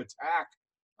want to attack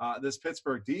this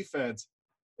Pittsburgh defense,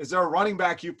 is there a running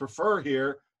back you prefer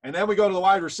here? And then we go to the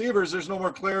wide receivers. There's no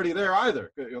more clarity there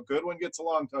either. Goodwin gets a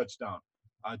long touchdown.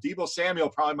 Deebo Samuel,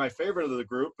 probably my favorite of the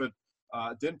group, but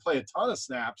didn't play a ton of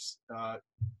snaps.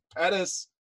 Pettis,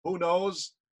 who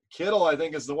knows? Kittle, I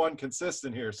think, is the one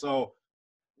consistent here. So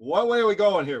what way are we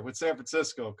going here with San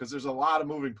Francisco? Because there's a lot of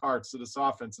moving parts to this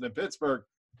offense. And in Pittsburgh,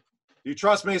 do you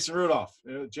trust Mason Rudolph?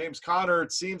 James Conner,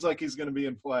 it seems like he's going to be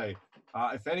in play.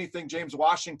 If anything, James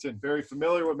Washington, very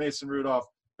familiar with Mason Rudolph,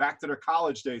 back to their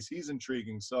college days. He's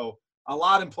intriguing. So a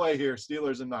lot in play here,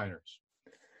 Steelers and Niners.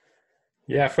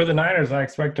 Yeah, for the Niners, I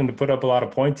expect them to put up a lot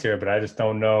of points here, but I just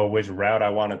don't know which route I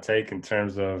want to take in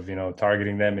terms of,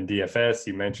 targeting them in DFS.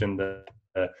 You mentioned the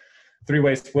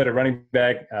three-way split at running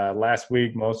back. Last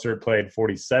week, Mostert played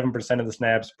 47% of the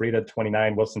snaps, Breida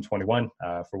 29, Wilson 21.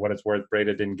 For what it's worth,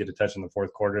 Breida didn't get a touch in the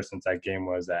fourth quarter since that game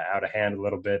was out of hand a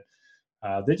little bit.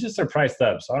 They just are priced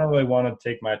up, so I don't really want to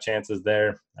take my chances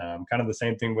there. Kind of the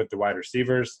same thing with the wide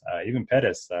receivers. Even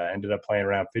Pettis ended up playing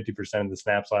around 50% of the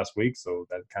snaps last week, so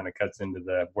that kind of cuts into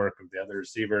the work of the other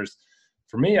receivers.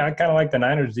 For me, I kind of like the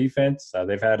Niners defense.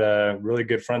 They've had a really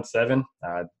good front seven.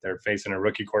 They're facing a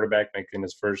rookie quarterback making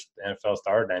his first NFL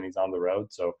start, and he's on the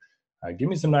road. So give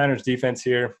me some Niners defense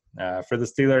here. For the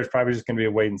Steelers, probably just going to be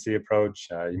a wait-and-see approach.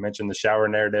 You mentioned the shower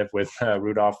narrative with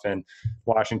Rudolph and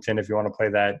Washington. If you want to play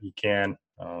that, you can.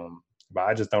 But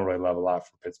I just don't really love a lot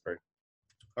for Pittsburgh.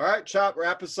 All right, Chop,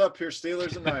 wrap us up here,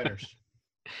 Steelers and Niners.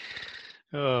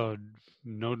 Oh,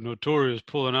 Notorious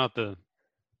pulling out the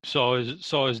saw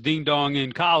his ding dong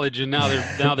in college, and now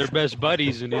they're best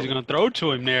buddies, and he's going to throw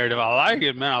to him narrative. I like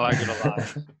it, man. I like it a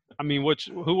lot. I mean,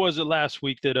 who was it last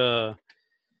week that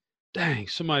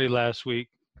somebody last week,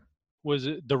 was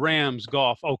it the Rams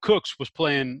golf? Oh, Cooks was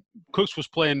playing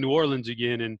New Orleans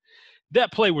again, and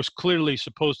that play was clearly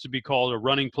supposed to be called a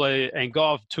running play, and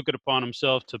Goff took it upon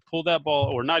himself to pull that ball,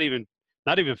 or not even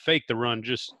fake the run,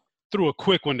 just threw a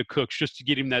quick one to Cooks just to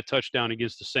get him that touchdown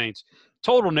against the Saints.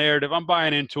 Total narrative. I'm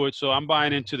buying into it, so I'm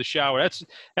buying into the shower.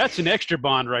 That's an extra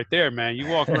bond right there, man. You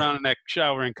walk around in that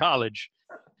shower in college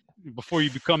before you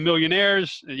become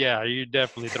millionaires. Yeah, you're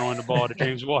definitely throwing the ball to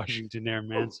James Washington there,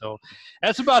 man. So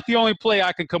that's about the only play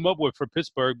I can come up with for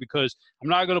Pittsburgh, because I'm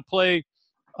not going to play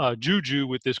Juju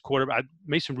with this quarterback.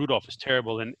 Mason Rudolph is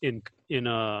terrible in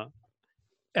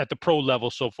at the pro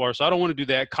level so far, so I don't want to do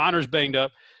that. Connor's banged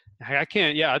up. I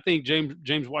can't. Yeah, I think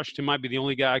James Washington might be the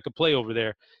only guy I could play over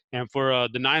there. And for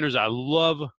the Niners, I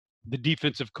love the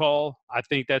defensive call. I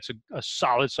think that's a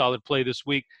solid play this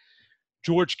week.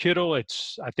 George Kittle,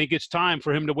 I think it's time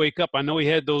for him to wake up. I know he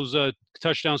had those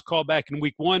touchdowns called back in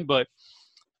week 1, but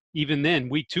even then,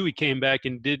 week 2, he came back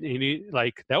and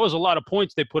that was a lot of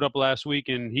points they put up last week,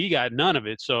 and he got none of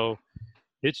it. So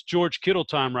it's George Kittle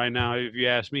time right now, if you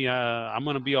ask me. I'm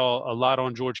going to be a lot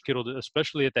on George Kittle,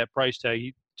 especially at that price tag.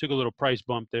 He took a little price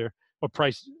bump there, or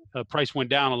price went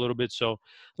down a little bit. So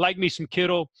like me some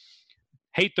Kittle.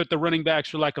 Hate that the running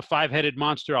backs are like a 5-headed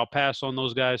monster. I'll pass on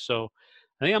those guys. So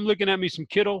I think I'm looking at me some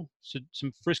Kittle,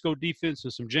 some Frisco defense,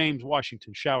 and some James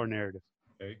Washington shower narrative.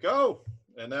 There you go.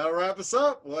 And that'll wrap us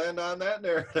up. We'll end on that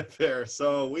narrative there.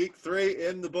 So week 3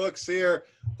 in the books here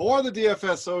for the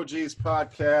DFS OGs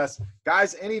podcast.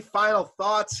 Guys, any final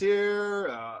thoughts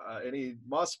here? Any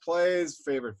must plays,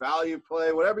 favorite value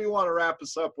play, whatever you want to wrap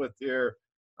us up with here.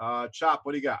 Chop,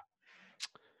 what do you got?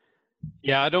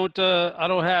 Yeah, I don't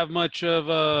have much of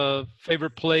a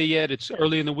favorite play yet. It's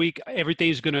early in the week.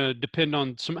 Everything's going to depend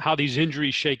on how these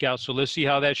injuries shake out. So let's see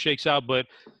how that shakes out. But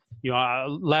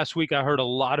last week I heard a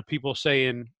lot of people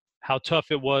saying how tough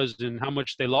it was and how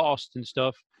much they lost and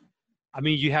stuff. I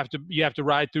mean, you have to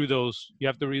ride through those.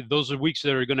 Those are weeks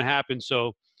that are going to happen.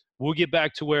 So we'll get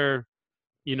back to where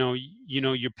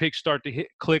your picks start to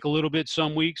click a little bit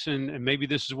some weeks, and maybe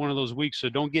this is one of those weeks. So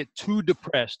don't get too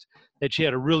depressed that you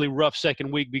had a really rough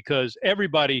second week, because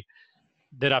everybody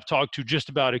that I've talked to, just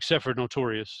about except for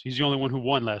Notorious, he's the only one who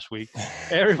won last week.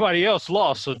 Everybody else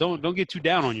lost. So don't get too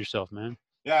down on yourself, man.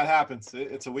 Yeah, it happens.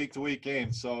 It's a week-to-week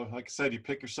game. So, like I said, you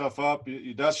pick yourself up,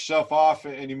 you dust yourself off,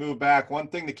 and you move back. One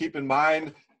thing to keep in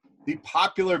mind, the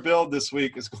popular build this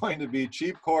week is going to be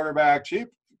cheap quarterback, cheap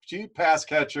pass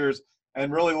catchers,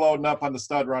 and really loading up on the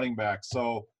stud running back.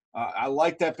 So I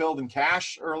like that build in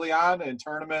cash early on in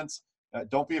tournaments.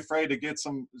 Don't be afraid to get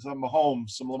some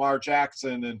Mahomes, some Lamar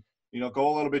Jackson, and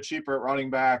go a little bit cheaper at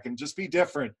running back, and just be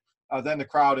different than the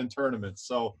crowd in tournaments.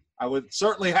 So I would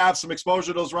certainly have some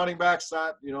exposure to those running backs,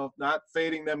 not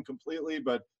fading them completely,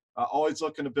 but always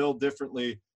looking to build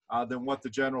differently than what the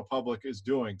general public is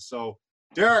doing. So,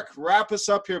 Derek, wrap us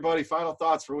up here, buddy. Final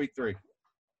thoughts for week 3.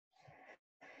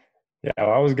 Yeah,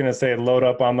 well, I was gonna say load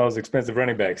up on those expensive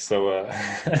running backs. So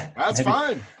that's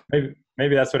fine.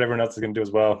 Maybe that's what everyone else is gonna do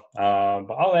as well.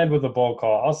 But I'll end with a bold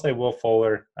call. I'll say Will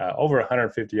Fuller, over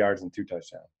 150 yards and 2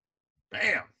 touchdowns.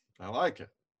 Bam! I like it.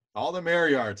 All the air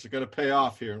yards are gonna pay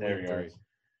off here in week 3.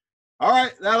 All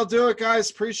right, that'll do it,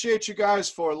 guys. Appreciate you guys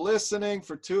for listening,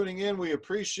 for tuning in. We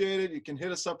appreciate it. You can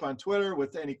hit us up on Twitter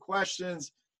with any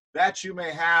questions that you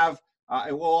may have,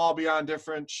 and we'll all be on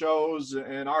different shows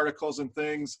and articles and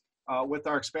things with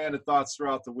our expanded thoughts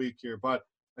throughout the week here. But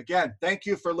again, thank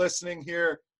you for listening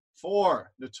here.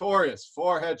 For Notorious,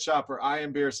 for Head Shopper, I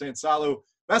am Beer saying salut.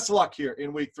 Best of luck here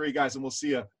in week 3, guys, and we'll see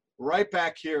you right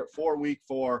back here for week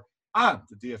 4 on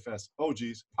the DFS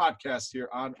OGs podcast here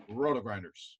on Roto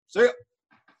Grinders. See ya.